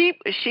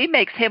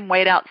makes him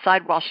wait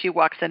outside while she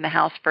walks in the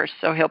house first,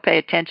 so he'll pay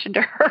attention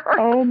to her.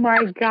 Oh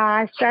my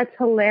gosh, that's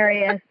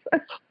hilarious.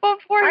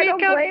 Before I don't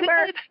blame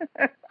her.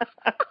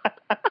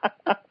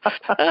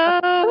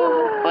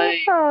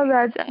 Oh,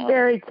 that's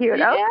very cute.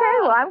 Yeah. Okay,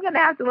 well, I'm going to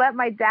have to let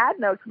my dad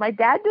know, because my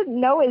dad didn't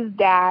know his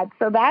dad,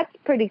 so that's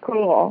pretty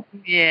cool.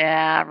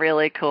 Yeah,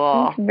 really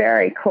cool. It's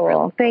very cool.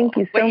 Really Thank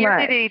you so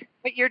much.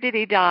 What year did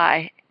he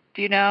die?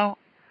 Do you know?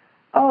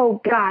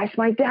 Oh, gosh,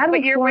 my dad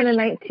was born in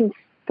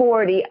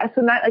 1940,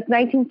 so not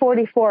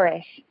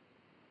 1944-ish.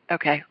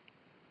 Okay.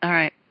 All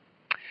right.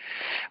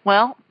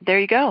 Well, there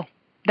you go.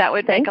 That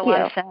would make a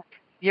lot of sense.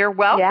 You're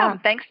welcome. Yeah.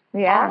 Thanks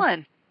for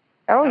calling.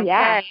 Oh,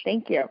 yeah.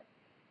 Thank you.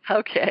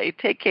 Okay.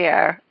 Take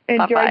care.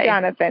 Enjoy, Bye-bye.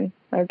 Jonathan.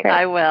 Okay.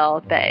 I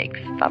will. Thanks.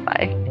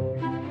 Bye-bye.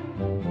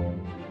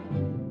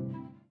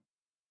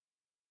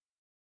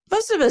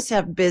 Most of us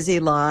have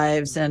busy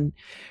lives, and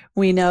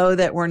we know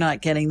that we're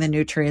not getting the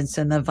nutrients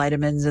and the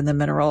vitamins and the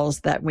minerals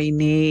that we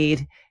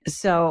need.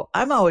 So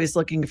I'm always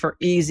looking for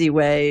easy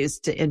ways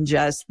to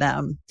ingest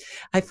them.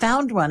 I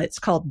found one. It's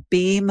called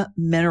Beam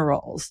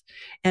Minerals.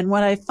 And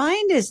what I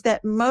find is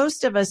that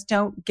most of us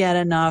don't get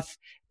enough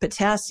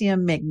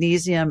potassium,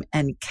 magnesium,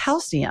 and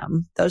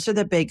calcium. Those are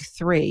the big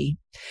 3.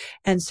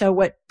 And so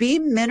what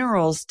Beam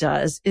Minerals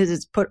does is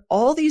it's put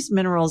all these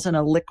minerals in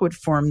a liquid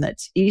form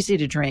that's easy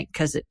to drink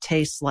because it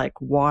tastes like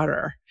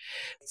water.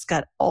 It's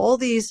got all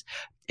these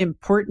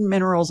important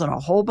minerals and a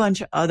whole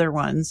bunch of other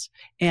ones.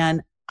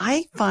 And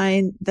I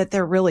find that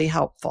they're really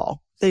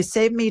helpful. They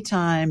save me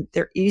time.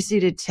 They're easy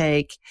to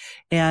take.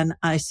 And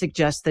I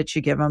suggest that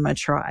you give them a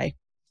try.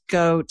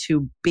 Go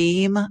to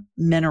Beam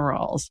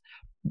Minerals,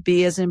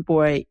 B as in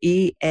boy,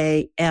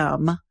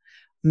 EAM,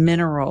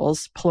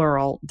 minerals,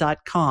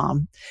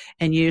 plural.com,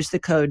 and use the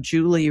code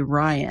Julie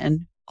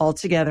Ryan,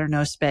 altogether,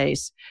 no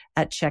space,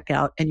 at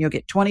checkout, and you'll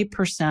get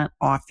 20%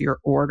 off your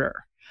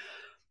order.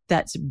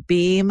 That's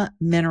Beam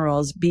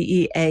Minerals,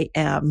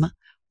 BEAM,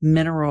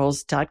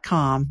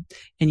 minerals.com,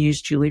 and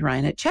use Julie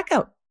Ryan at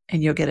checkout,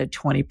 and you'll get a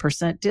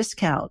 20%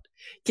 discount.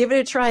 Give it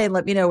a try and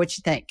let me know what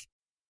you think.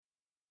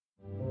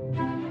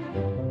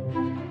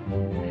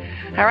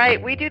 All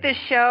right, we do this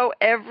show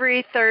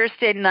every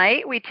Thursday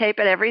night. We tape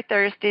it every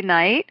Thursday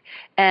night,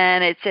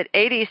 and it's at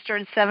 8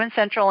 Eastern, 7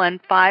 Central, and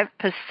 5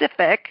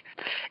 Pacific.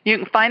 You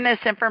can find this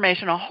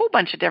information a whole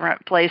bunch of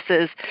different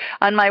places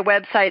on my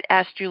website,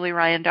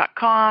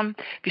 AskJulieRyan.com.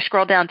 If you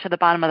scroll down to the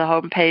bottom of the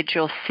homepage,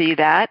 you'll see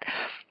that.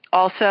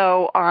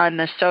 Also on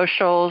the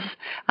socials,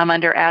 I'm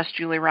under Ask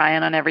Julie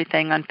Ryan on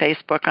everything, on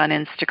Facebook, on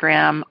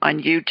Instagram,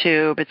 on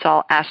YouTube. It's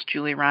all Ask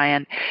Julie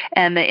Ryan.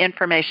 And the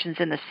information's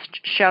in the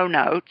show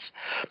notes.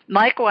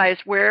 Likewise,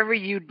 wherever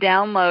you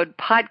download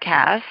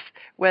podcasts,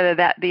 whether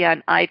that be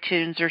on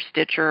iTunes or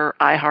Stitcher or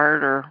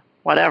iHeart or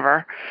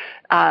whatever,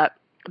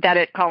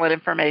 that call-in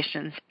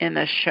information's in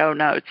the show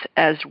notes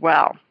as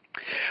well.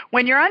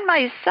 When you're on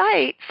my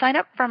site, sign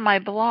up for my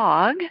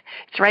blog.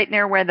 It's right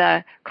near where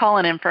the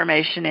call-in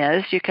information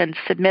is. You can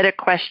submit a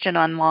question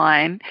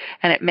online,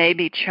 and it may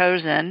be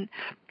chosen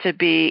to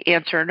be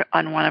answered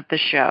on one of the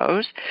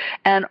shows.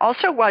 And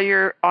also, while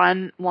you're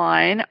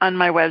online on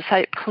my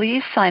website,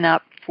 please sign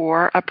up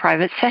for a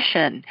private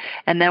session,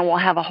 and then we'll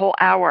have a whole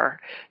hour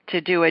to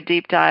do a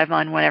deep dive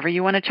on whatever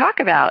you want to talk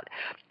about.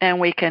 And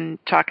we can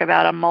talk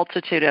about a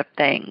multitude of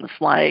things,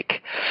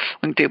 like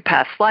we can do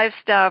past life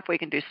stuff, we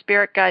can do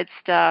spirit guide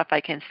stuff, I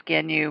can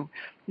scan you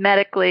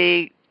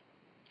medically,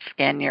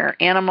 scan your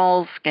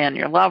animals, scan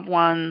your loved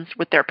ones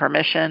with their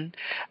permission,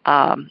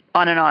 on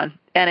and on.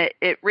 And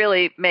it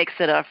really makes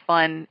it a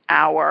fun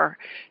hour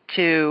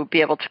to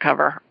be able to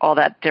cover all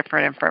that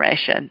different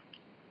information.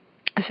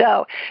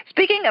 So,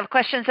 speaking of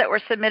questions that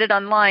were submitted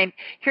online,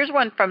 here's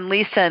one from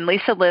Lisa, and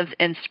Lisa lives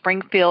in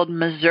Springfield,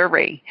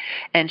 Missouri,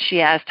 and she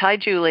asked, "Hi,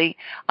 Julie.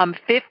 I'm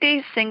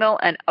 50, single,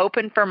 and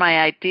open for my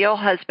ideal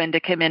husband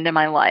to come into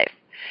my life.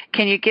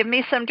 Can you give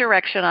me some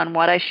direction on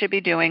what I should be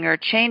doing or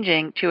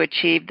changing to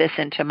achieve this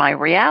into my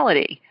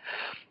reality?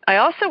 I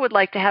also would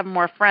like to have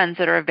more friends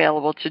that are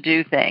available to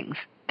do things.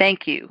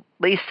 Thank you,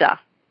 Lisa."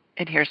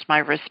 And here's my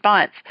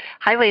response.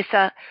 Hi,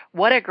 Lisa.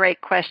 What a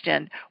great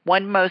question.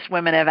 One most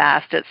women have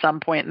asked at some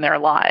point in their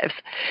lives.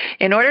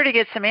 In order to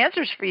get some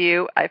answers for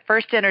you, I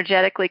first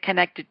energetically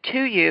connected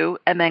to you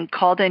and then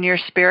called in your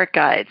spirit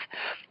guides.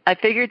 I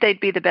figured they'd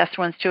be the best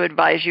ones to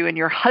advise you in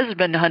your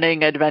husband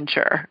hunting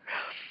adventure.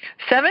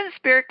 7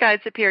 spirit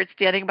guides appeared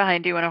standing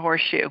behind you in a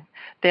horseshoe.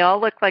 They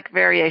all look like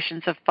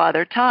variations of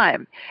Father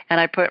Time. And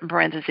I put in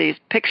parentheses,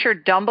 picture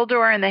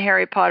Dumbledore in the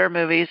Harry Potter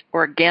movies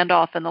or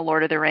Gandalf in the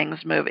Lord of the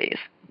Rings movies.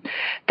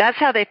 That's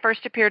how they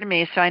first appear to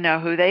me, so I know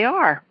who they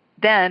are.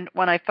 Then,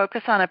 when I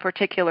focus on a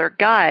particular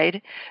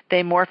guide,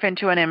 they morph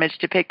into an image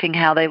depicting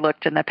how they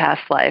looked in the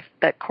past life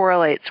that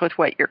correlates with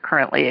what you're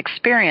currently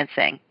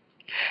experiencing.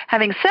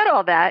 Having said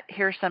all that,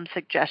 here's some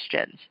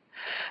suggestions.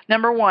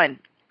 Number 1,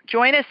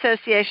 join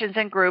associations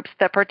and groups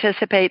that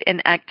participate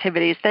in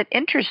activities that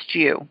interest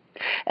you.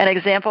 An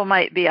example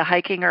might be a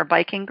hiking or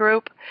biking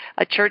group,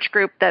 a church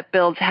group that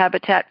builds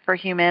Habitat for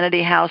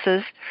Humanity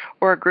houses,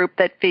 or a group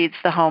that feeds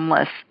the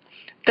homeless.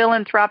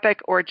 Philanthropic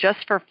or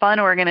just for fun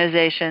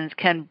organizations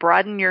can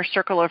broaden your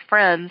circle of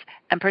friends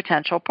and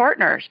potential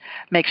partners.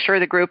 Make sure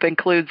the group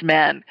includes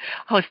men.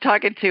 I was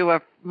talking to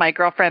my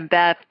girlfriend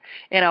Beth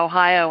in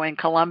Ohio, in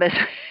Columbus,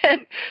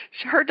 and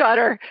her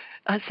daughter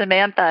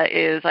Samantha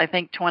is, I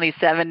think,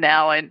 27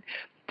 now and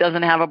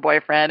doesn't have a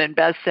boyfriend. And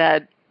Beth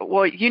said,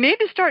 well, you need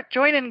to start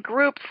joining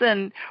groups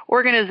and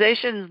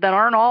organizations that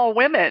aren't all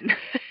women.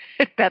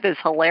 Beth is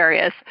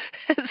hilarious.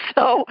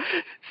 So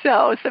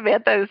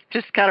Samantha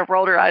just kind of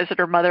rolled her eyes at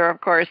her mother,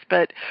 of course,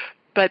 but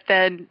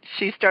then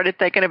she started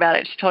thinking about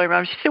it. She told her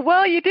mom, she said,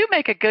 well, you do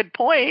make a good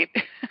point.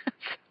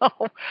 So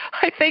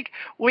I think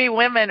we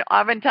women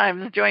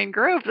oftentimes join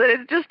groups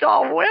and it's just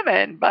all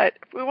women, but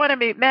if we want to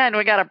meet men,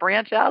 we got to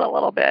branch out a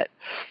little bit.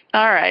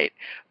 All right,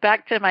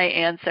 back to my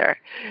answer.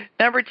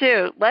 Number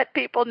 2, let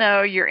people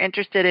know you're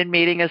interested in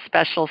meeting a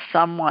special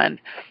someone.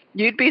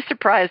 You'd be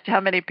surprised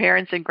how many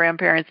parents and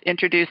grandparents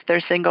introduce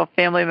their single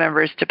family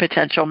members to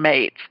potential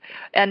mates.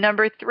 And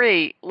number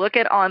 3, look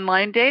at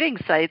online dating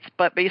sites,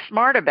 but be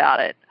smart about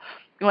it.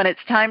 When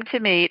it's time to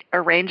meet,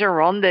 arrange a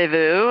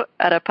rendezvous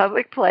at a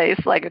public place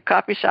like a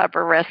coffee shop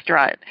or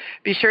restaurant.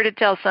 Be sure to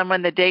tell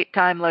someone the date,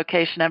 time,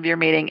 location of your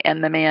meeting,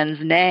 and the man's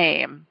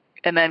name.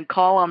 And then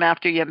call them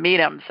after you meet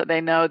them so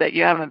they know that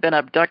you haven't been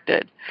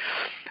abducted.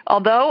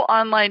 Although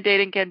online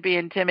dating can be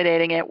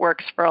intimidating, it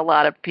works for a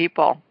lot of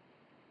people.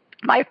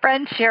 My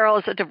friend Cheryl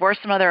is a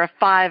divorced mother of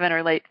 5 in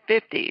her late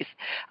 50s.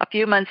 A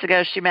few months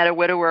ago, she met a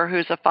widower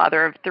who's a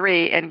father of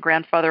 3 and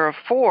grandfather of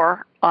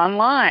 4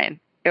 online.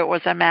 It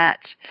was a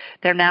match.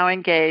 They're now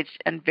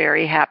engaged and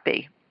very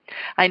happy.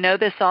 I know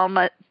this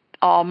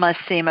all must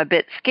seem a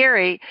bit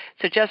scary,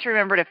 so just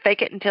remember to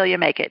fake it until you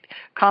make it.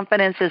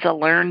 Confidence is a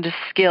learned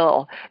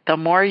skill. The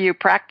more you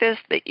practice,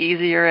 the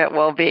easier it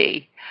will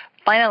be.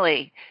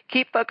 Finally,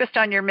 keep focused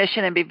on your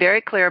mission and be very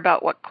clear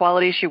about what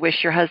qualities you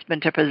wish your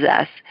husband to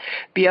possess.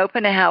 Be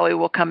open to how he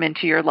will come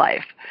into your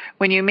life.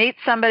 When you meet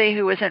somebody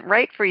who isn't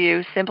right for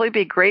you, simply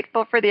be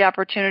grateful for the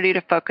opportunity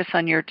to focus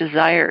on your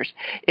desires.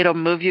 It'll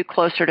move you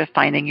closer to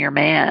finding your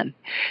man.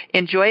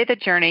 Enjoy the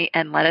journey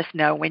and let us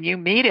know when you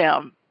meet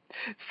him.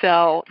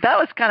 So that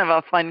was kind of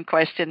a fun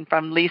question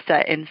from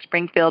Lisa in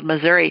Springfield,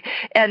 Missouri.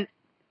 And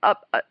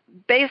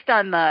based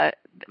on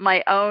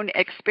my own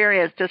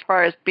experience as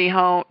far as be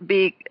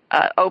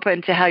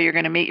open to how you're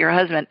going to meet your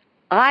husband,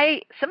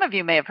 some of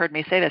you may have heard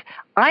me say this.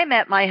 I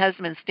met my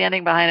husband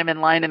standing behind him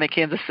in line in the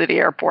Kansas City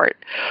airport.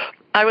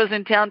 I was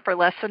in town for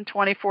less than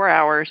 24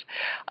 hours.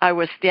 I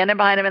was standing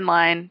behind him in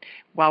line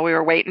while we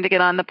were waiting to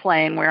get on the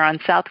plane. We were on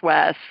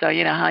Southwest, so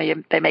you know how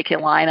they make you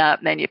line up,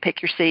 and then you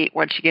pick your seat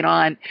once you get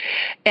on.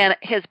 And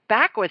his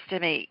back was to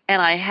me,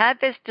 and I had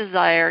this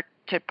desire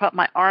to put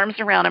my arms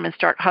around him and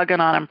start hugging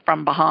on him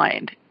from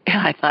behind.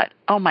 And I thought,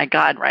 oh, my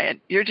God, Ryan,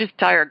 you're just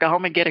tired. Go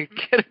home and get a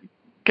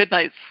good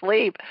night's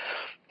sleep.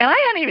 And I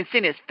hadn't even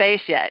seen his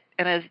face yet.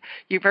 And as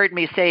you've heard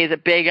me say, he's a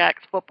big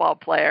ex-football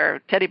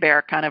player, teddy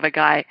bear kind of a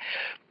guy.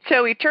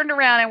 So he turned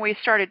around and we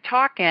started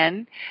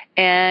talking.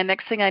 And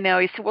next thing I know,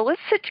 he said, well,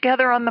 let's sit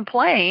together on the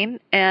plane.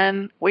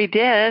 And we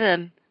did.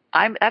 And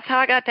that's how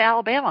I got to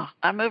Alabama.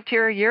 I moved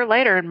here a year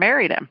later and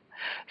married him.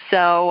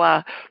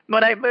 So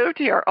when I moved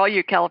here, all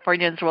you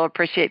Californians will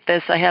appreciate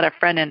this. I had a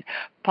friend in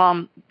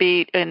Palm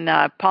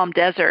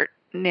Desert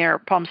near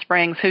Palm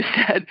Springs who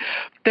said,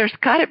 there's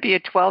got to be a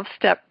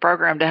 12-step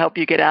program to help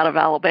you get out of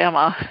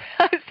Alabama.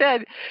 I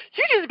said,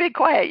 you just be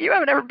quiet. You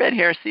haven't ever been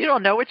here, so you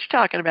don't know what you're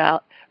talking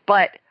about.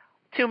 But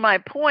to my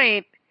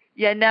point,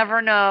 you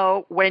never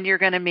know when you're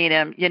going to meet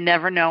them. You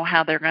never know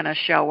how they're going to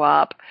show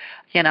up.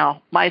 You know,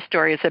 my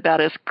story is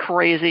about as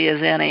crazy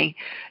as any.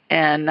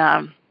 And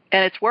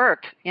it's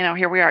worked. You know,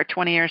 here we are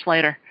 20 years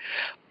later.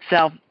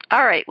 So,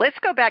 all right, let's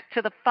go back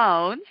to the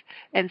phones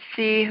and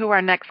see who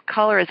our next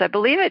caller is. I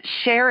believe it's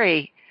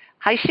Sherry.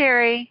 Hi,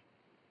 Sherry.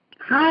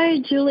 Hi,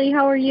 Julie.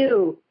 How are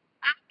you?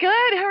 I'm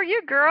good. How are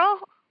you, girl?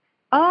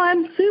 Oh,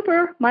 I'm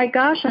super. My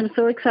gosh, I'm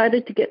so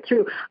excited to get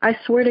through. I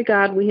swear to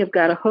God, we have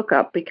got a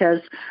hookup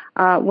because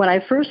when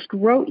I first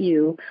wrote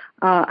you,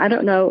 I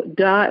don't know,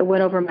 it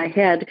went over my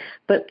head,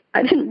 but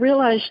I didn't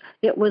realize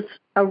it was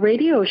a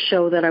radio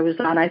show that I was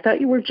on. I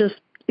thought you were just,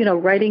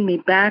 writing me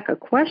back a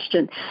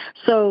question.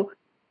 So,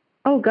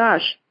 oh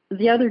gosh,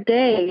 the other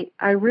day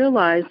I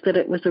realized that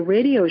it was a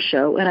radio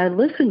show and I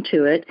listened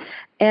to it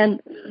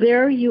and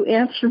there you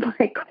answered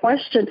my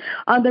question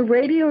on the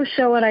radio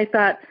show and I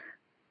thought,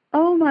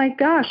 oh my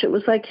gosh, it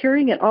was like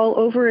hearing it all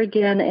over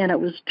again and it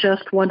was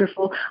just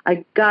wonderful.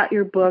 I got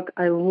your book.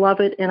 I love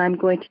it and I'm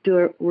going to do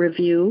a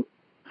review.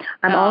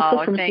 I'm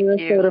also from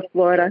Sarasota,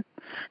 Florida.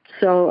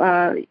 So,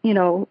 I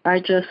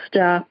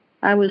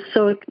was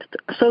so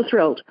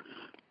thrilled.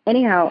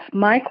 Anyhow,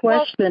 my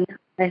question.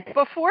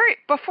 Well,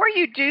 before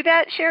you do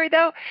that, Sherry,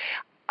 though,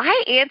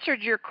 I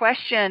answered your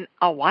question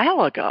a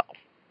while ago.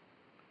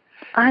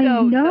 I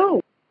know.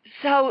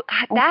 So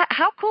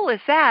how cool is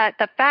that?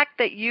 The fact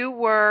that you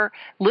were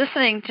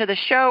listening to the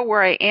show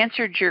where I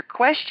answered your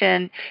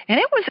question, and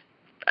it was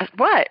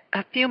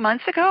a few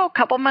months ago, a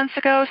couple months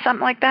ago,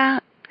 something like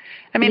that.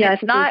 I mean, yeah,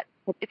 it's not.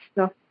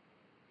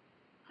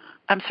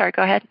 I'm sorry.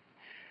 Go ahead.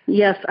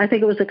 Yes, I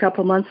think it was a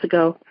couple months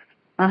ago.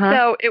 Uh-huh.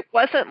 So it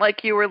wasn't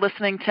like you were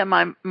listening to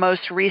my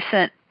most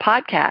recent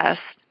podcast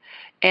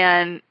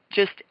and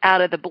just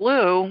out of the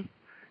blue,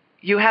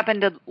 you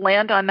happened to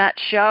land on that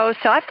show.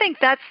 So I think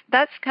that's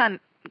kind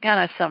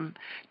of some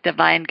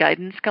divine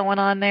guidance going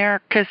on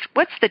there. Because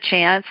what's the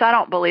chance? I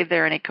don't believe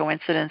there are any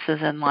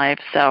coincidences in life.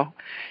 So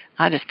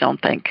I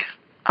don't think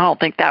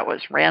that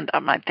was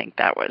random. I think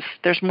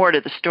there's more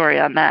to the story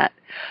on that.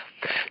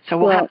 So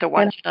we'll have to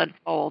watch it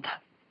unfold.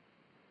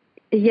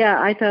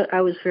 Yeah, I thought I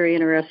was very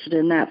interested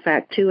in that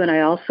fact, too, and I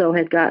also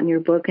had gotten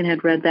your book and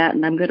had read that,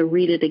 and I'm going to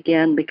read it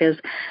again because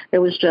it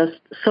was just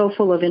so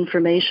full of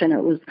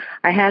information.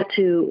 I had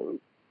to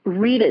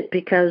read it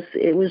because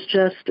it was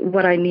just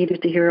what I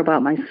needed to hear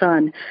about my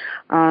son,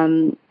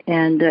 and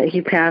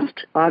he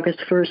passed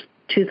August 1st,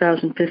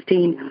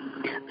 2015.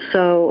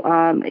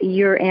 So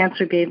your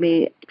answer gave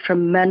me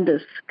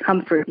tremendous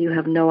comfort. You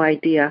have no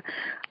idea.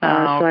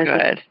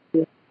 Good.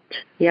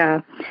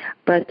 Yeah,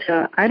 but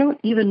I don't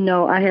even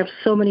know. I have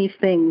so many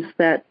things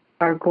that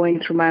are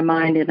going through my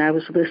mind, and I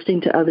was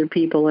listening to other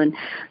people and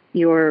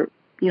their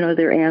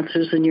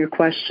answers and your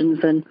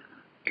questions, and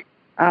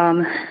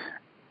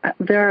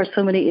there are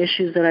so many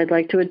issues that I'd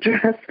like to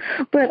address.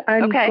 But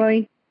I'm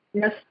going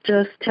to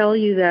just tell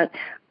you that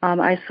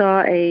I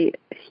saw a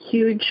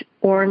huge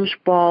orange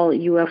ball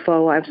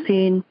UFO. I've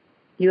seen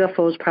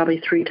UFOs probably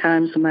 3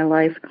 times in my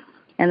life,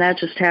 and that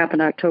just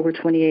happened October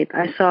 28th.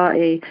 I saw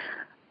a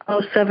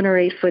 7 or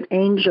 8 foot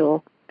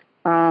angel,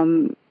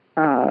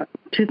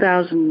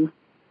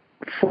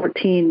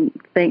 2014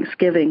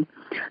 Thanksgiving.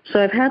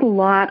 So I've had a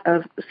lot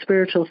of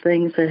spiritual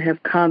things that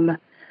have come,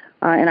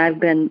 and I've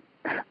been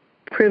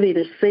privy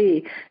to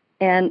see.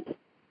 And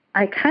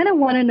I kind of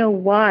want to know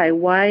why.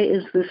 Why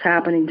is this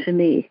happening to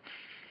me?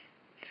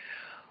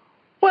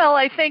 Well,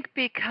 I think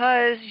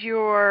because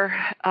your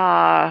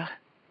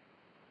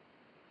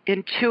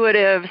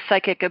intuitive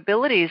psychic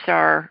abilities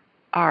are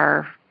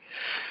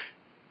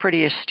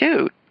pretty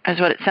astute, is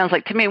what it sounds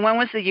like to me. When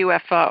was the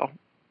UFO?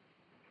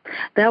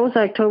 That was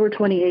October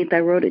 28th. I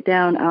wrote it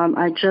down. I'm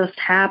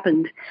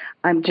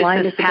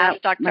blind. Just this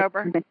past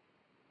October?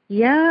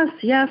 Yes.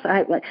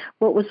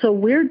 What was so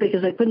weird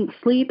because I couldn't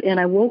sleep, and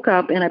I woke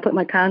up and I put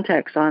my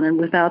contacts on, and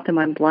without them,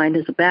 I'm blind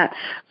as a bat.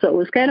 So it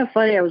was kind of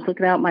funny. I was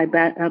looking out my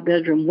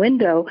bedroom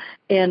window,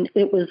 and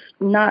it was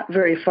not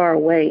very far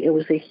away. It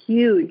was a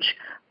huge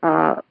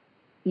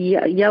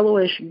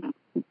yellowish,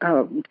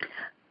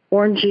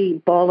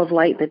 orangey ball of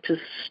light that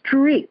just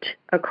streaked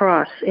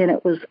across,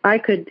 and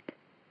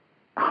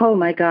oh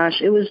my gosh,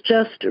 it was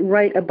just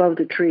right above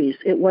the trees.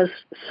 It was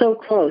so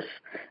close.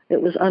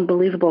 It was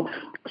unbelievable.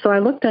 So I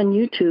looked on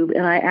YouTube,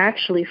 and I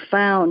actually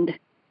found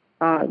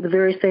the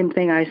very same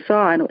thing I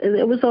saw, and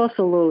it was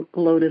also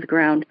low to the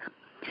ground.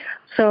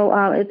 So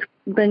it's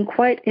been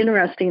quite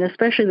interesting,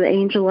 especially the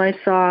angel I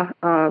saw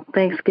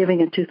Thanksgiving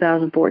in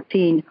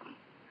 2014.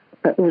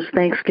 It was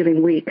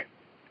Thanksgiving week.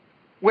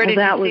 Where did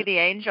you see the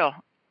angel?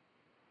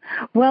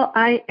 Well,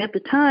 I, at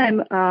the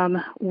time,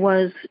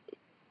 was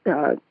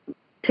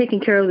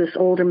taking care of this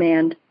older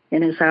man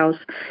in his house,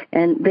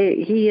 and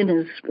he and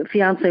his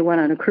fiance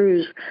went on a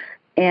cruise,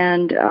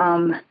 and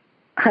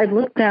I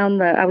looked down.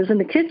 I was in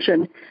the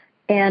kitchen,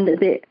 and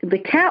the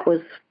cat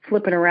was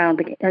flipping around.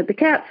 The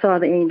cat saw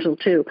the angel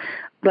too,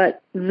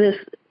 but this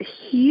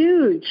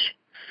huge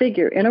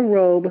figure in a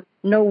robe,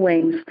 no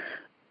wings,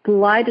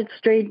 looked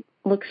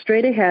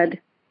straight ahead,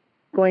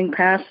 going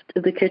past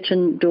the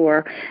kitchen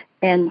door,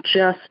 and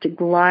just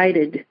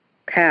glided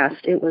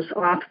past. It was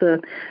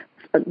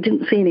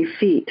didn't see any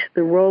feet.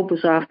 The robe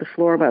was off the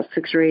floor about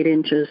 6 or 8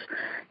 inches,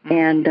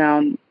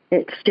 and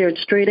it stared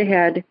straight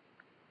ahead,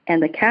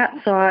 and the cat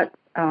saw it.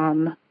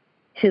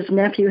 His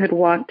nephew had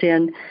walked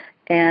in,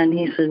 and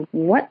he said,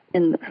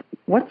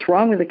 what's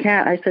wrong with the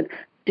cat? I said,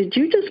 did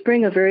you just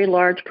bring a very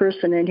large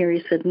person in here?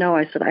 He said, no.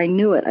 I said, I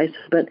knew it. I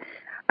said, but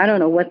I don't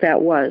know what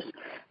that was.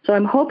 So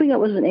I'm hoping it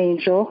was an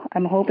angel.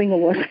 I'm hoping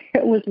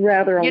it was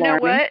rather alarming. You know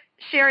what,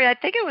 Sherry? I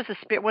think it was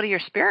one of your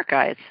spirit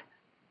guides.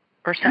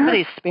 Or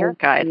somebody's spirit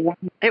guide.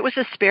 It was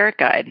a spirit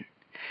guide,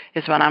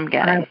 is what I'm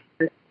getting.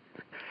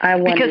 I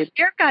wondered. Because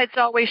spirit guides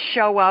always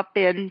show up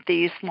in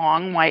these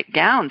long white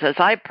gowns, as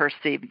I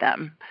perceive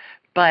them.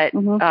 But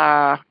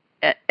so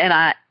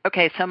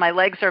my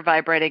legs are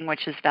vibrating,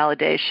 which is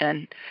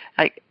validation.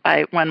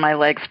 I when my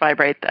legs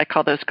vibrate, I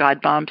call those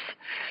God bumps.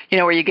 You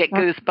know, where you get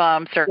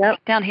goosebumps, or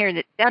down here in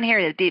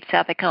the deep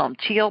south, they call them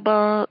chill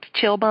bumps.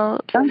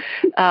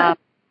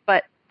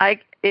 But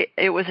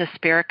it was a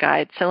spirit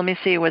guide. So let me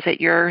see. Was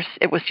it yours?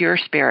 It was your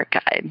spirit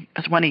guide. It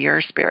was one of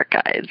your spirit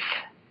guides.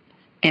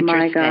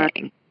 Interesting. My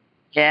God.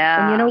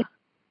 Yeah. And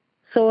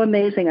so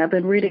amazing. I've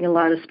been reading a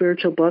lot of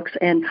spiritual books,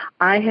 and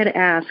I had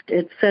asked,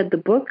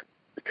 the book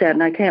said,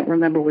 and I can't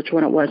remember which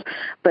one it was,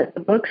 but the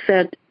book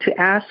said to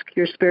ask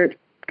your spirit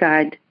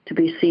guide to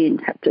be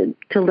seen,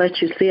 to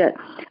let you see it.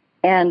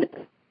 And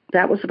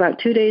that was about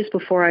 2 days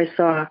before I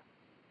saw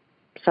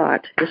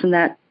it. Isn't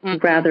that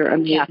rather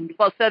amazing? Yeah.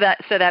 Well, so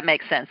that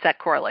makes sense. That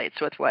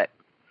correlates with what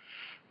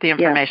the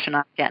information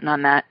I'm getting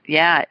on that.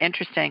 Yeah,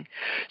 interesting.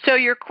 So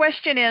your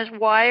question is,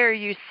 why are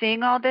you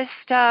seeing all this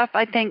stuff?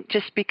 I think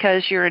just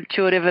because your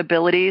intuitive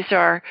abilities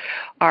are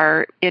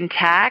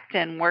intact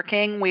and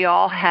working. We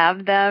all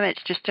have them.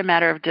 It's just a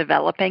matter of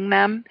developing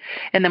them.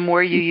 And the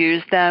more you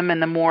use them and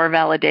the more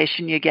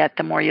validation you get,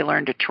 the more you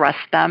learn to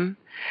trust them.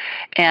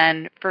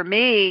 And for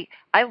me,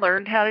 I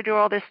learned how to do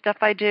all this stuff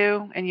I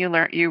do, and you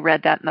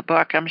read that in the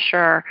book, I'm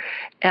sure.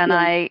 And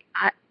I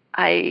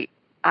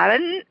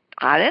didn't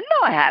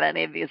know I had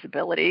any of these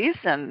abilities,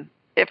 and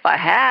if I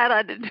had,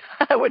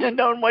 I wouldn't have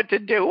known what to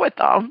do with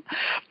them.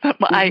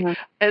 But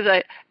as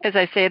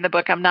I say in the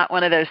book, I'm not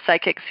one of those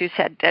psychics who's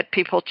had dead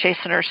people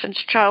chasing her since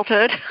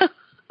childhood.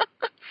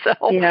 So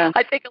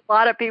I think a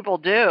lot of people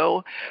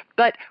do,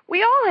 but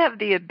we all have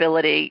the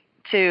ability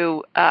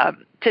to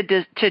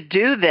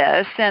do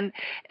this, and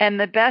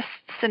the best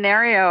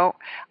scenario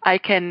I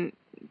can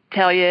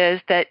tell you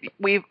is that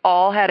we've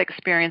all had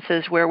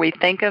experiences where we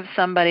think of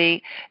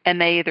somebody and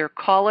they either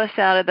call us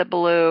out of the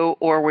blue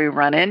or we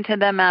run into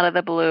them out of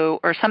the blue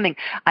or something.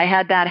 I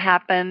had that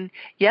happen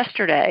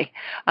yesterday.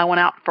 I went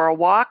out for a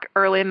walk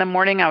early in the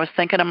morning. I was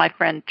thinking of my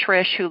friend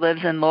Trish, who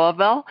lives in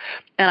Louisville,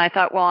 and I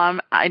thought, well,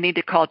 I need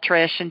to call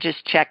Trish and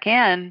just check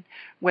in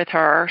with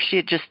her. She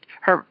had just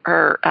her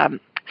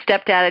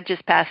stepdad had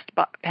just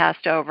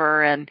passed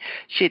over, and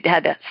she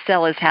had to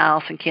sell his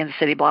house in Kansas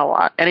City, blah, blah,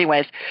 blah.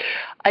 Anyways,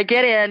 I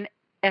get in,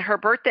 and her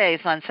birthday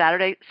is on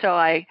Saturday, so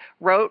I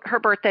wrote her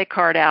birthday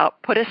card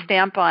out, put a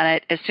stamp on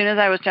it. As soon as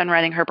I was done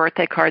writing her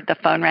birthday card, the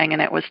phone rang,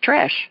 and it was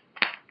Trish.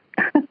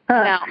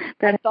 Now,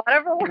 I thought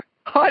of her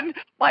on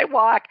my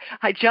walk.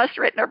 I just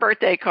written her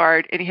birthday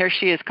card, and here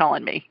she is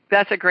calling me.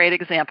 That's a great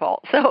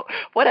example. So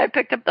when I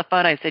picked up the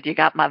phone, I said, "You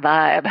got my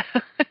vibe."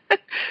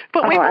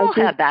 But we've all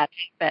had that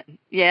happen.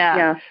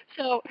 Yeah.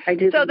 So I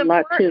do a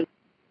lot too.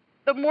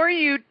 The more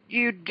you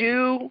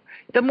do,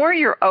 the more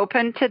you're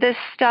open to this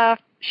stuff,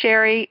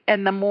 Sherry,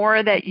 and the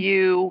more that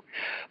you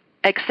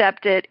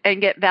accept it and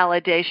get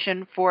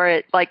validation for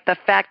it, like the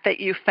fact that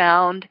you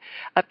found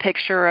a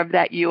picture of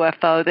that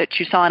UFO that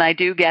you saw, and I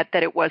do get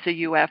that it was a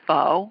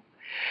UFO.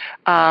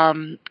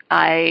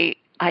 I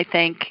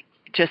think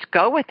just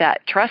go with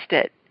that, trust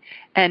it,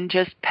 and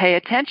just pay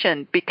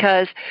attention,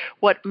 because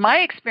what my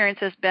experience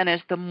has been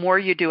is the more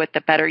you do it,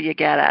 the better you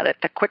get at it,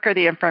 the quicker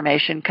the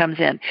information comes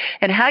in.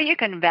 And how you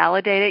can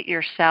validate it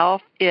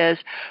yourself is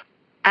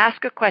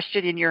ask a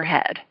question in your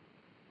head.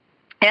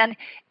 And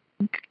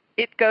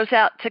it goes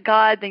out to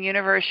God, the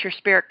universe, your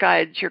spirit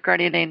guides, your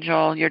guardian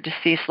angel, your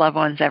deceased loved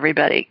ones,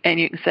 everybody. And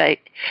you can say,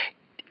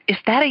 is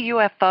that a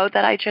UFO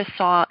that I just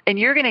saw? And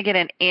you're going to get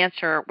an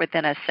answer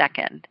within a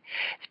second.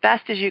 As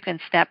fast as you can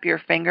snap your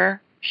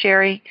finger,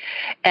 Sherry,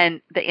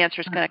 and the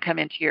answer is going to come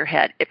into your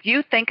head. If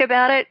you think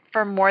about it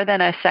for more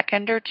than a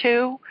second or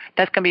two,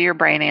 that's going to be your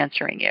brain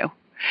answering you.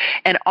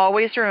 And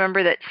always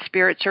remember that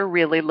spirits are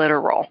really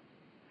literal.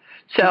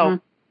 So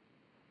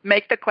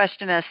make the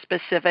question as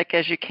specific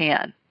as you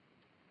can.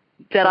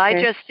 Did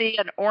I just see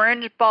an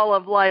orange ball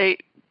of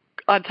light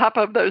on top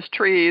of those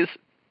trees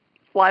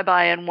fly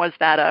by, and was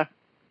that a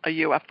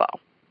UFO?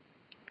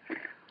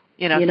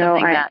 Something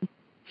that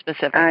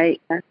specific.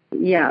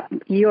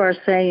 You are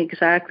saying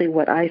exactly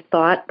what I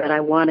thought, but I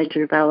wanted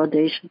your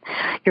validation,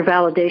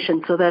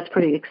 so that's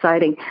pretty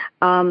exciting.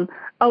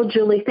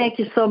 Julie, thank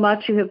you so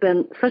much. You have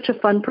been such a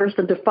fun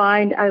person to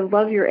find. I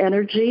love your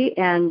energy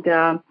and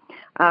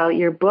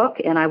your book,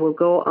 and I will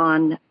go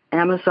on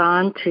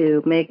Amazon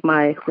to make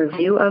my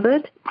review of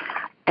it.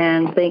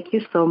 And thank you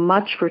so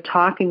much for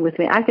talking with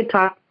me. I could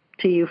talk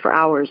to you for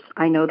hours.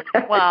 I know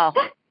that.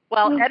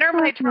 Well, enter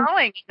my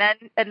drawing,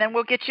 and then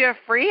we'll get you a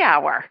free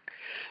hour.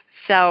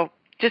 So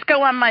just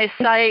go on my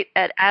site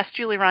at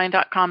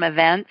AskJulieRyan.com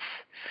events,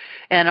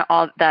 and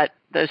all that.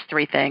 Those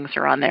three things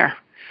are on there.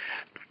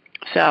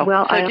 So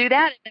do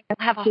that, and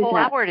we'll have a whole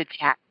hour to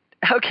chat.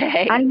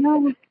 Okay. I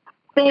know.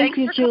 Thank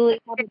you, Julie.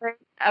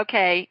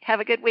 Okay. Have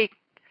a good week.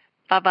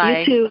 Bye-bye.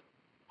 You too.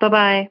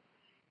 Bye-bye.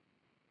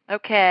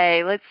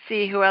 Okay, let's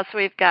see who else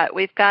we've got.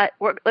 Let's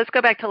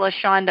go back to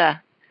LaShonda.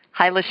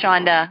 Hi,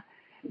 LaShonda.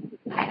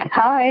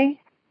 Hi.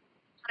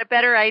 A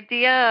better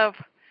idea of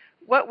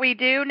what we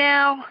do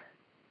now?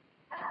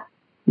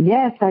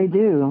 Yes, I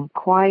do.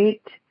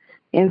 Quite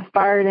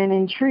inspired and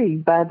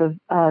intrigued by the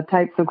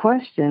types of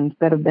questions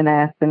that have been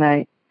asked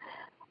tonight.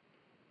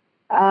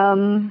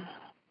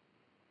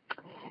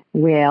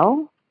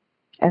 Well,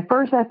 at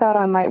first I thought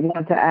I might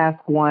want to ask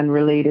one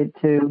related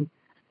to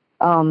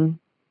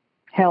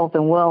health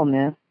and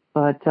wellness,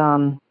 but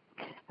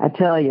I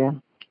tell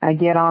you, I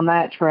get on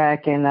that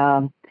track and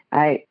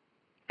I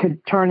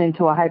could turn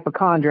into a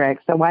hypochondriac,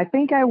 so I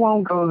think I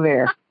won't go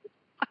there.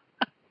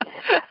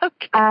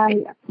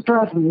 Okay.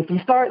 Trust me, if you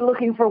start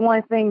looking for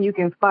one thing, you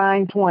can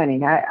find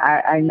 20.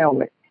 I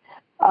know it.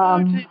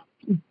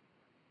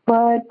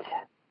 But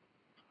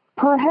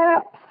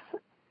perhaps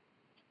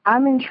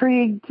I'm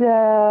intrigued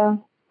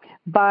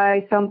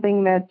by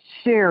something that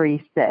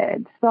Sherry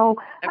said. So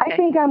I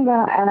think I'm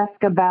going to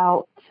ask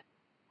about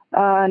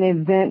an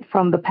event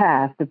from the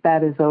past, if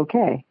that is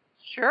okay.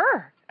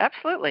 Sure,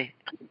 absolutely.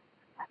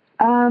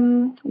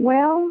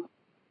 Well,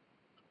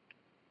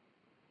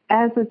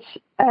 as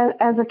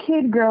a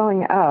kid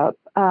growing up,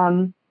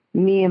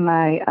 me and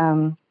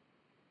my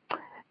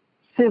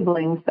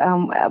siblings,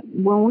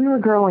 when we were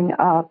growing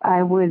up,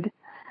 I would,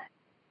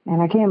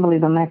 and I can't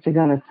believe I'm actually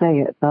going to say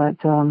it, but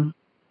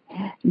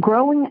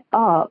growing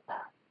up,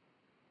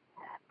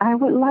 I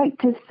would like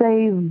to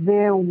say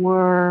there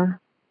were,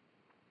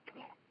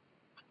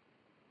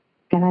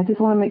 and I just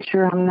want to make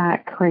sure I'm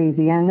not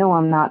crazy. I know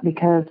I'm not,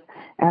 because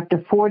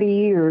after 40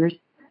 years,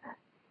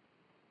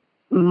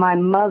 my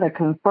mother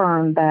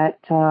confirmed that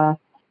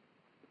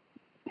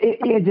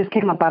it just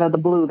came up out of the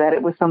blue that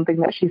it was something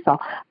that she saw.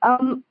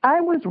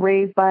 I was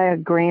raised by a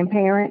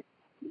grandparent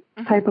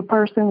type of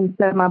person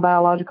instead of my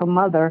biological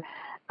mother.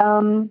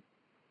 And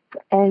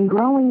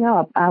growing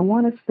up, I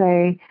want to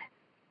say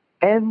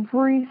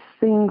every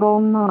single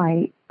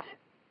night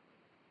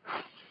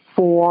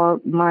for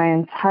my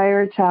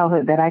entire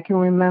childhood that I can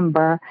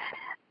remember,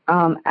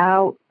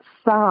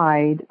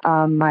 outside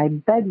my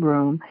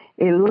bedroom,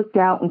 it looked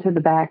out into the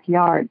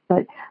backyard,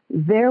 but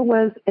there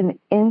was an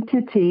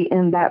entity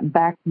in that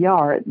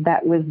backyard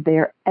that was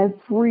there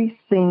every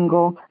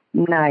single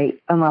night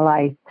of my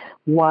life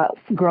while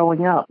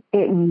growing up.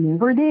 It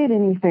never did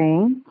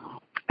anything,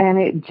 and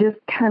it just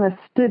kind of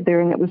stood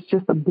there, and it was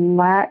just a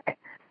black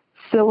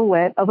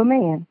silhouette of a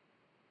man.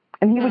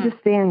 And he would just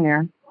stand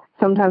there,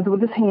 sometimes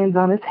with his hands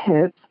on his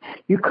hips.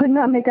 You could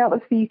not make out the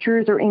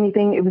features or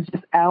anything. It was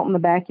just out in the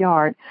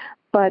backyard.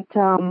 But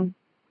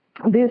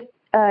this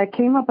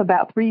came up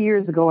about 3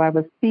 years ago. I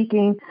was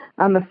speaking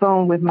on the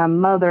phone with my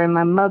mother, and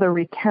my mother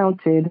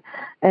recounted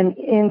an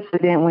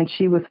incident when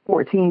she was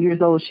 14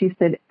 years old. She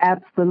said,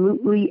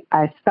 absolutely,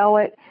 I saw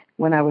it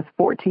when I was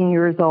 14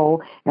 years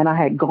old, and I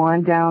had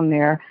gone down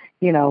there,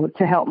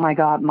 to help my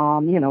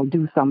godmom,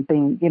 do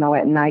something,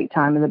 at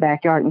nighttime in the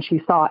backyard, and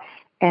she saw it.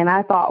 And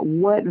I thought,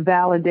 what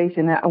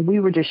validation. And we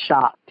were just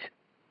shocked.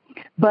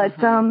 But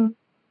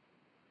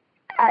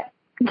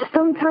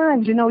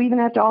sometimes, even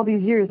after all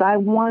these years, I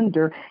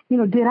wonder,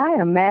 did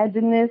I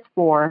imagine this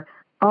for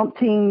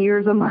umpteen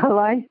years of my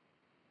life?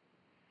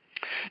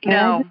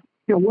 No.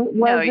 What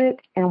was it,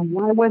 and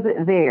why was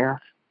it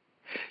there?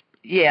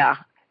 Yeah.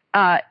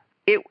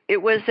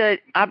 it was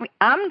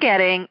I'm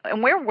getting,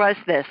 and where was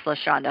this,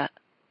 LaShonda?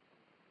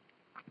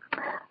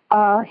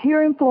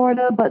 Here in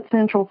Florida, but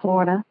Central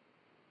Florida.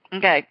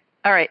 Okay.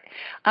 All right.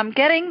 I'm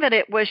getting that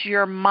it was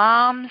your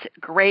mom's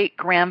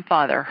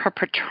great-grandfather, her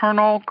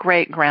paternal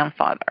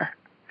great-grandfather,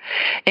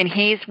 and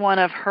he's one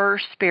of her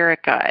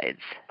spirit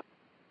guides.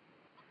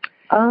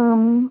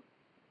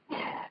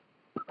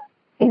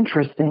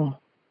 Interesting.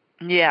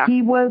 Yeah.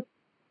 He was,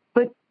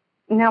 but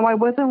now I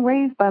wasn't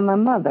raised by my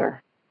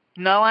mother.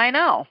 No, I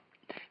know.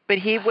 But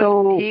he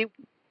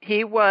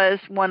was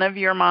one of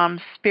your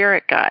mom's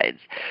spirit guides.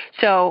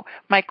 So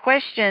my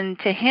question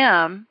to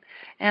him,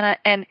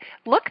 and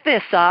look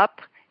this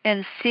up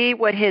and see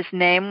what his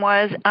name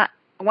was.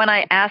 When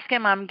I ask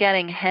him, I'm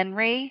getting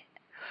Henry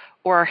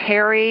or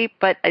Harry,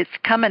 but it's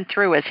coming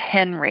through as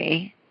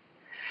Henry.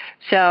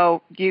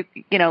 So you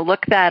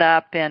look that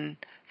up in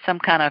some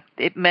kind of,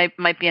 it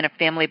might be in a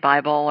family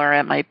Bible, or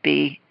it might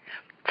be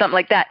something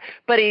like that.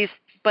 But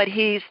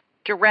he's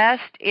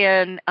dressed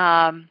in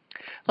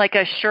like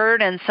a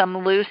shirt and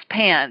some loose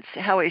pants,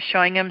 how he's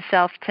showing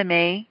himself to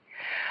me,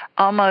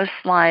 almost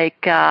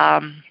like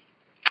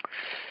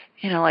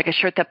like a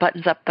shirt that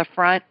buttons up the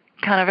front,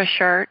 kind of a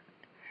shirt.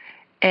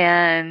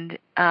 And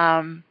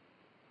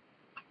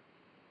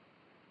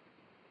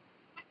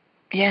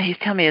he's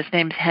telling me his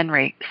name's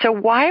Henry. So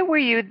why were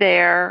you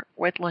there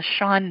with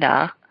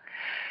LaShonda?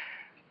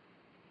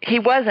 He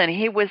wasn't.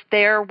 He was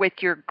there with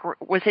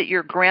was it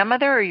your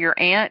grandmother or your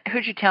aunt?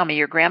 Who'd you tell me?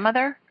 Your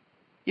grandmother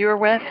you were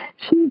with?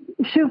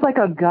 She was like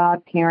a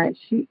godparent.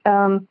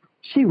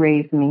 She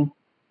raised me.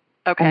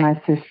 Okay. And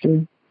my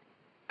sister.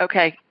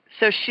 Okay.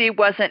 So she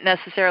wasn't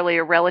necessarily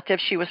a relative.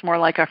 She was more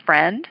like a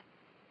friend?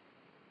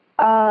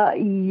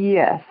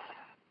 Yes.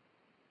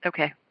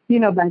 Okay.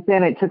 Back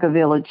then it took a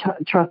village.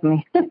 Trust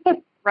me.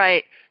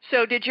 Right.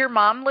 So did your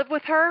mom live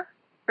with her,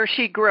 or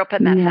she grew up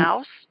in that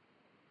house?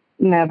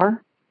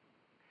 Never.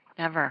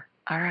 Never.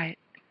 All right.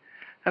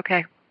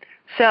 Okay.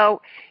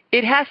 So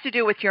it has to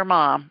do with your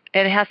mom.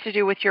 It has to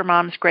do with your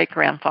mom's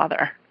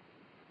great-grandfather.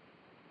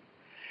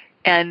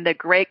 And the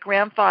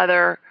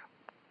great-grandfather,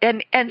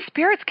 and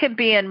spirits can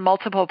be in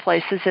multiple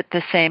places at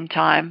the same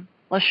time,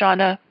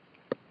 LaShonda.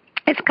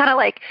 It's kind of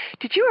like,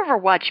 did you ever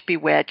watch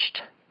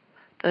Bewitched,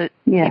 the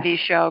TV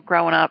show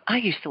growing up? I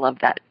used to love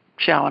that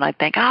show, and I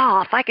think,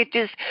 if I could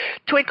just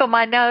twinkle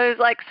my nose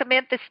like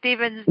Samantha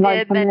Stevens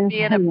did, then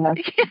be in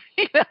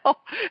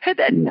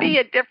be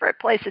in different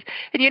places.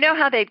 And you know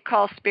how they'd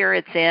call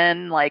spirits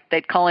in, like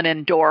they'd call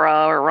in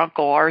Dora or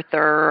Uncle Arthur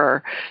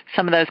or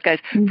some of those guys.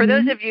 Mm-hmm. For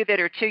those of you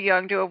that are too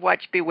young to have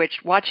watched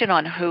Bewitched, watch it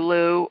on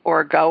Hulu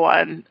or go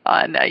on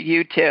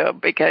YouTube,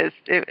 because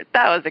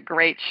that was a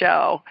great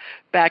show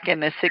back in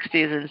the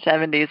 60s and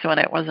 70s when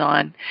it was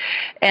on.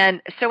 And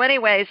so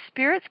anyways,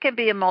 spirits can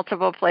be in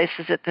multiple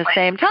places at the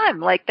same time,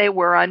 like they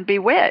were on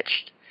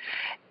Bewitched.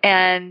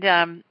 And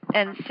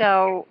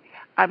so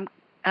I'm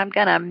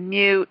going to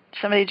mute.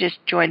 Somebody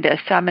just joined us,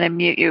 so I'm going to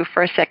mute you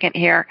for a second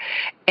here.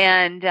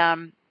 And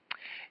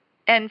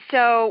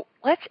so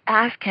let's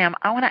ask him.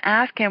 I want to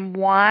ask him,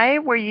 why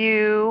were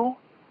you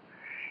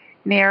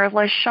near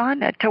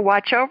LaShonda to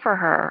watch over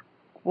her?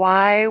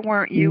 Why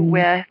weren't you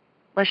with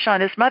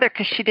LaShonda's mother?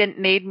 Because she didn't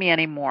need me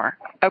anymore.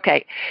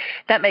 Okay,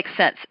 that makes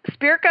sense.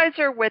 Spirit guides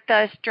are with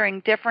us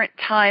during different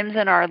times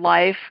in our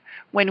life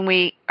when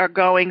we are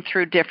going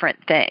through different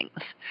things.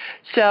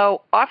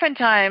 So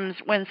oftentimes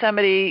when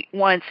somebody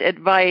wants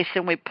advice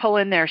and we pull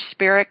in their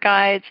spirit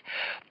guides,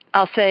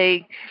 I'll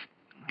say,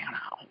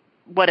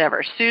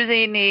 whatever,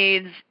 Susie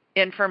needs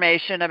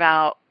information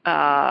about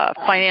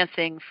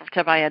financing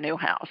to buy a new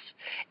house.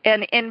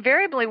 And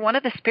invariably one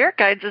of the spirit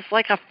guides is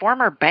like a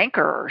former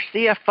banker or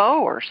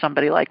CFO or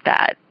somebody like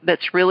that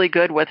that's really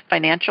good with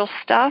financial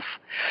stuff.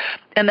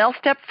 And they'll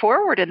step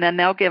forward and then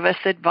they'll give us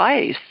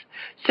advice.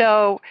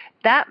 So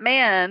that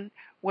man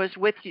was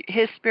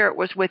his spirit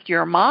was with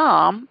your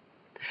mom,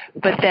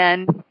 but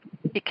then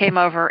he came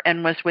over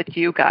and was with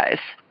you guys,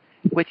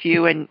 with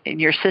you and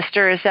your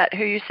sister. Is that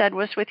who you said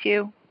was with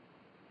you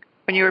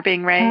when you were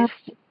being raised?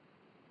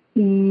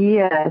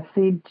 Yes,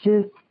 I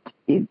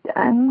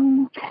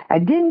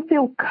didn't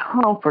feel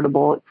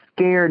comfortable. It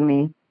scared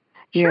me,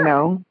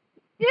 Sure.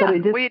 Yeah, but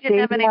it just you didn't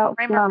have any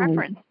frame of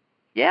reference.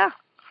 Yeah.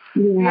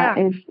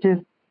 It's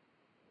just,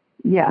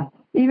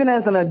 Even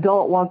as an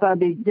adult, once I'd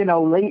be,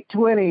 late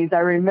 20s, I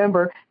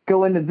remember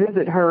going to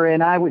visit her,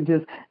 and I would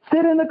just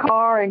sit in the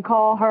car and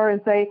call her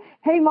and say,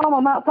 "Hey, Mom,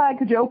 I'm outside.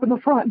 Could you open the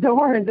front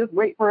door?" And just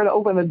wait for her to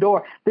open the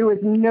door. There was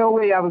no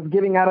way I was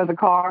getting out of the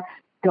car,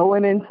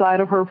 going inside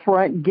of her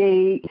front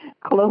gate,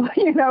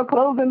 closing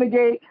the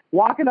gate,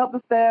 walking up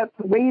the steps,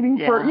 waiting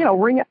for,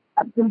 ringing.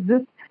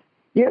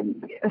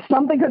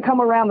 Something could come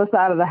around the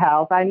side of the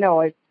house. I know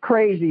it's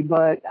crazy,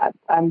 but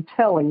I'm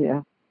telling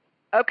you.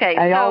 Okay.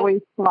 I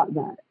always thought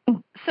that.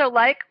 So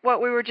like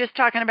what we were just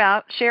talking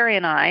about, Sherry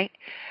and I,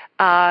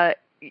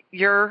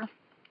 your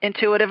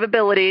intuitive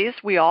abilities,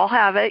 we all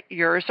have it.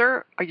 Yours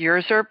are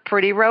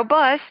pretty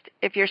robust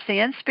if you're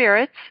seeing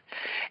spirits.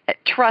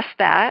 Trust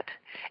that.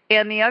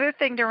 And the other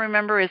thing to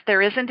remember is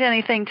there isn't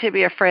anything to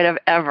be afraid of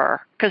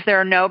ever, because there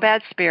are no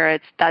bad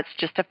spirits. That's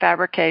just a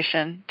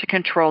fabrication to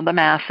control the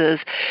masses.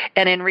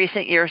 And in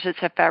recent years,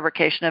 it's a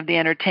fabrication of the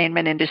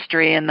entertainment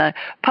industry and the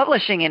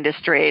publishing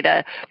industry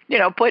to,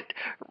 put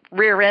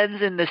rear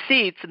ends in the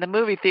seats in the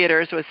movie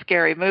theaters with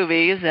scary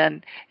movies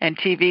and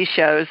TV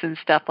shows and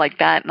stuff like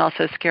that, and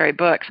also scary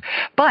books.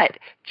 But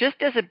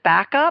just as a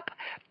backup,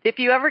 if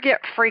you ever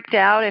get freaked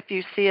out, if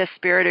you see a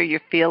spirit or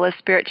you feel a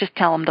spirit, just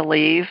tell them to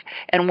leave.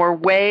 And we're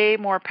way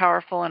more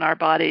powerful in our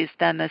bodies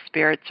than the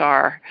spirits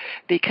are,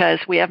 because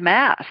we have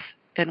mass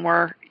and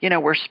we're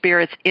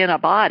spirits in a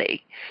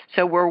body.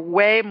 So we're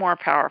way more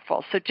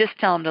powerful. So just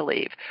tell them to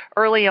leave.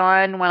 Early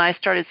on, when I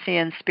started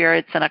seeing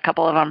spirits and a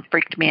couple of them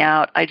freaked me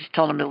out, I just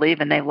told them to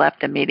leave and they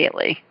left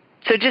immediately.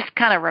 So just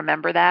kind of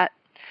remember that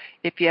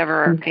if you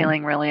ever are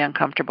feeling really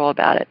uncomfortable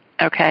about it.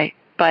 Okay.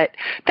 But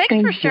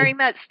thanks for sharing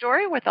that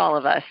story with all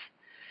of us.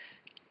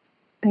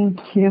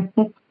 Thank you.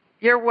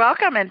 You're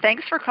welcome, and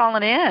thanks for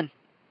calling in.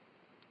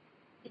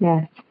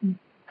 Yes.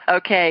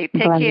 Okay,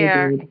 take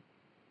care.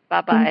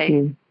 Bye-bye. Thank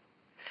you.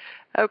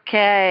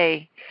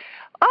 Okay.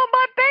 Oh,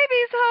 my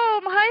baby's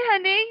home. Hi,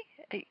 honey.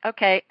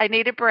 Okay, I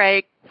need a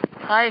break.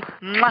 Hi.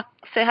 Mwah.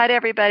 Say hi to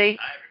everybody.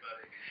 Hi,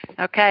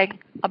 everybody. Okay,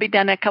 I'll be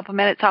done in a couple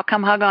minutes. I'll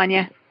come hug on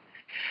you.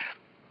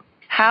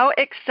 How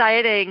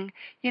exciting.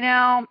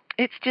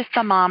 It's just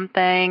a mom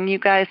thing. You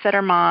guys that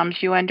are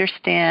moms, you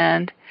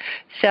understand.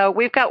 So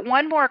we've got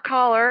one more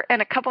caller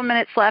and a couple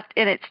minutes left,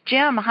 and it's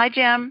Jim. Hi,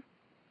 Jim.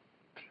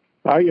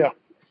 Hiya.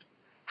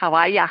 How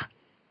are ya?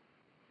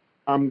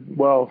 I'm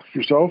well.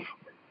 Yourself?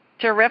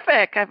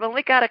 Terrific. I've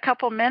only got a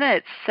couple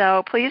minutes,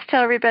 so please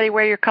tell everybody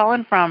where you're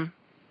calling from.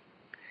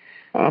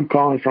 I'm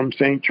calling from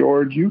St.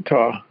 George,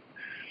 Utah.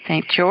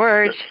 St.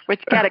 George.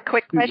 Got a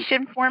quick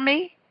question for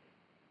me?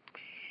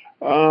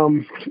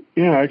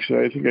 Yeah,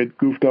 actually, I think I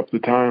goofed up the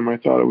time. I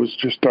thought it was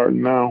just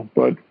starting now,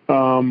 but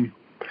I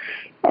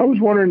was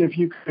wondering if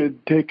you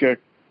could take a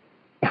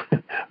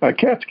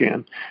CAT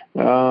scan,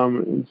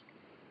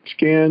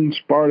 scan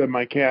Sparta,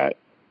 my cat,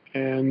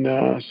 and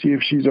see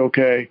if she's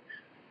okay.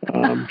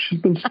 She's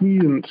been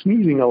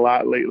sneezing a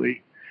lot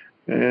lately,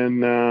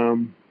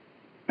 and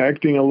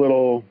acting a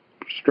little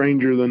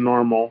stranger than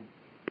normal.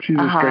 She's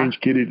a strange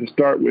kitty to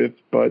start with,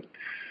 but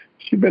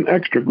she's been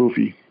extra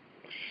goofy.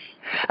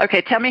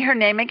 Okay, tell me her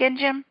name again,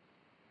 Jim.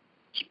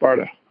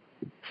 Sparta.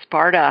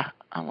 Sparta.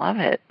 I love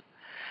it.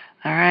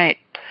 All right.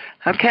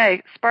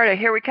 Okay, Sparta,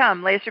 here we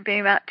come. Laser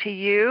beam out to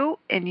you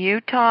in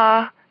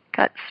Utah.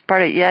 Got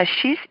Sparta. Yeah,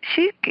 she's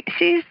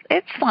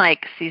it's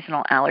like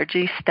seasonal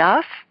allergy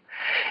stuff.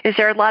 Is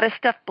there a lot of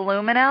stuff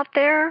blooming out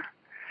there?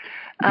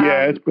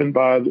 Yeah, it's been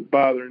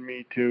bothering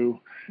me too.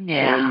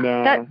 Yeah. And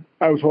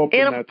I was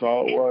hoping that's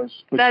all it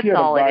was. But that's she had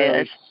all a virus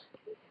it is.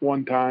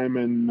 One time,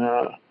 and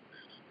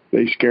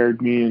they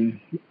scared me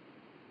and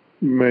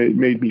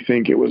made me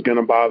think it was going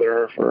to bother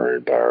her for her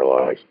entire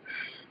life.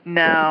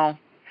 No.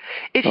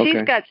 If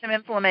she's got some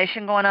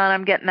inflammation going on,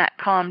 I'm getting that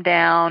calmed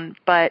down.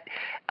 But,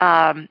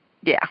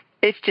 yeah,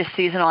 it's just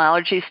seasonal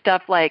allergy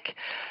stuff. Like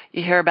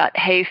you hear about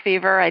hay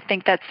fever. I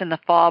think that's in the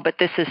fall, but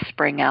this is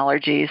spring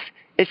allergies.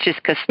 It's just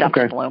because stuff's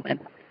blooming.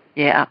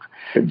 Yeah.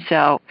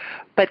 So,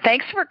 but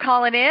thanks for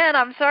calling in.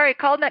 I'm sorry.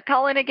 Call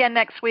in again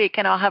next week,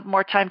 and I'll have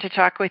more time to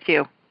talk with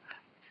you.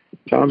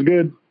 Sounds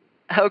good.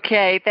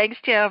 Okay. Thanks,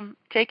 Jim.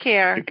 Take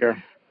care. Take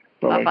care.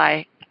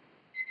 Bye-bye.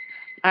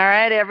 All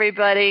right,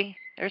 everybody.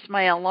 There's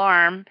my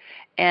alarm.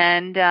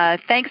 And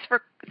thanks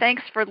for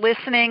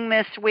listening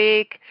this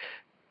week.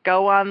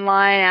 Go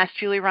online,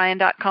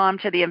 AskJulieRyan.com,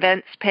 to the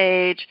events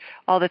page,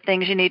 all the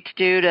things you need to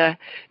do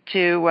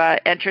to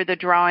enter the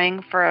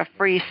drawing for a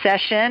free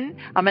session.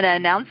 I'm going to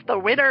announce the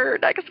winner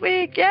next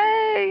week.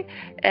 Yay!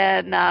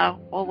 And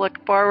we'll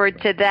look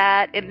forward to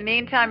that. In the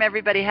meantime,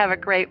 everybody have a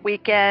great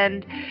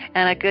weekend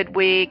and a good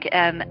week.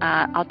 And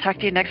I'll talk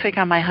to you next week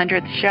on my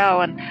 100th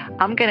show. And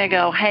I'm going to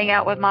go hang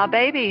out with my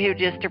baby who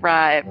just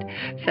arrived.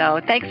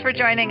 So thanks for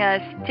joining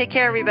us. Take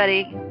care,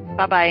 everybody.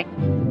 Bye-bye.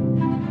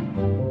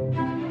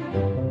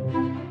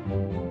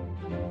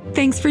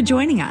 Thanks for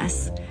joining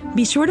us.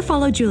 Be sure to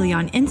follow Julie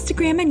on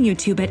Instagram and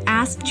YouTube at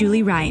Ask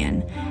Julie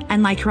Ryan,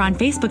 and like her on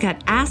Facebook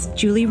at Ask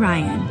Julie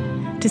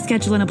Ryan. To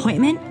schedule an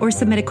appointment or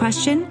submit a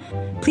question,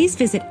 please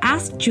visit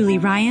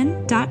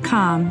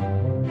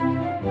AskJulieRyan.com.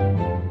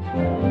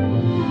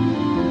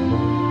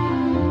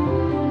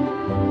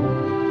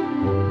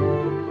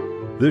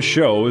 This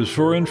show is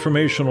for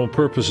informational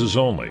purposes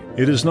only.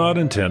 It is not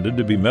intended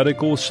to be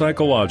medical,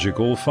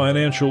 psychological,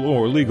 financial,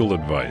 or legal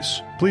advice.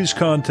 Please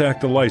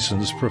contact a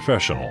licensed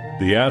professional.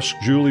 The Ask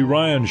Julie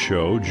Ryan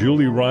Show,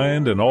 Julie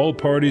Ryan and all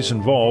parties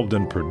involved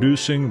in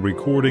producing,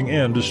 recording,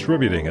 and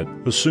distributing it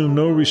assume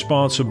no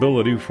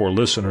responsibility for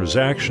listeners'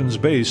 actions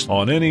based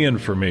on any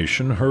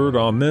information heard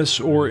on this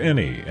or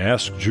any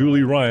Ask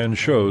Julie Ryan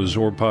shows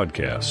or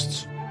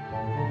podcasts.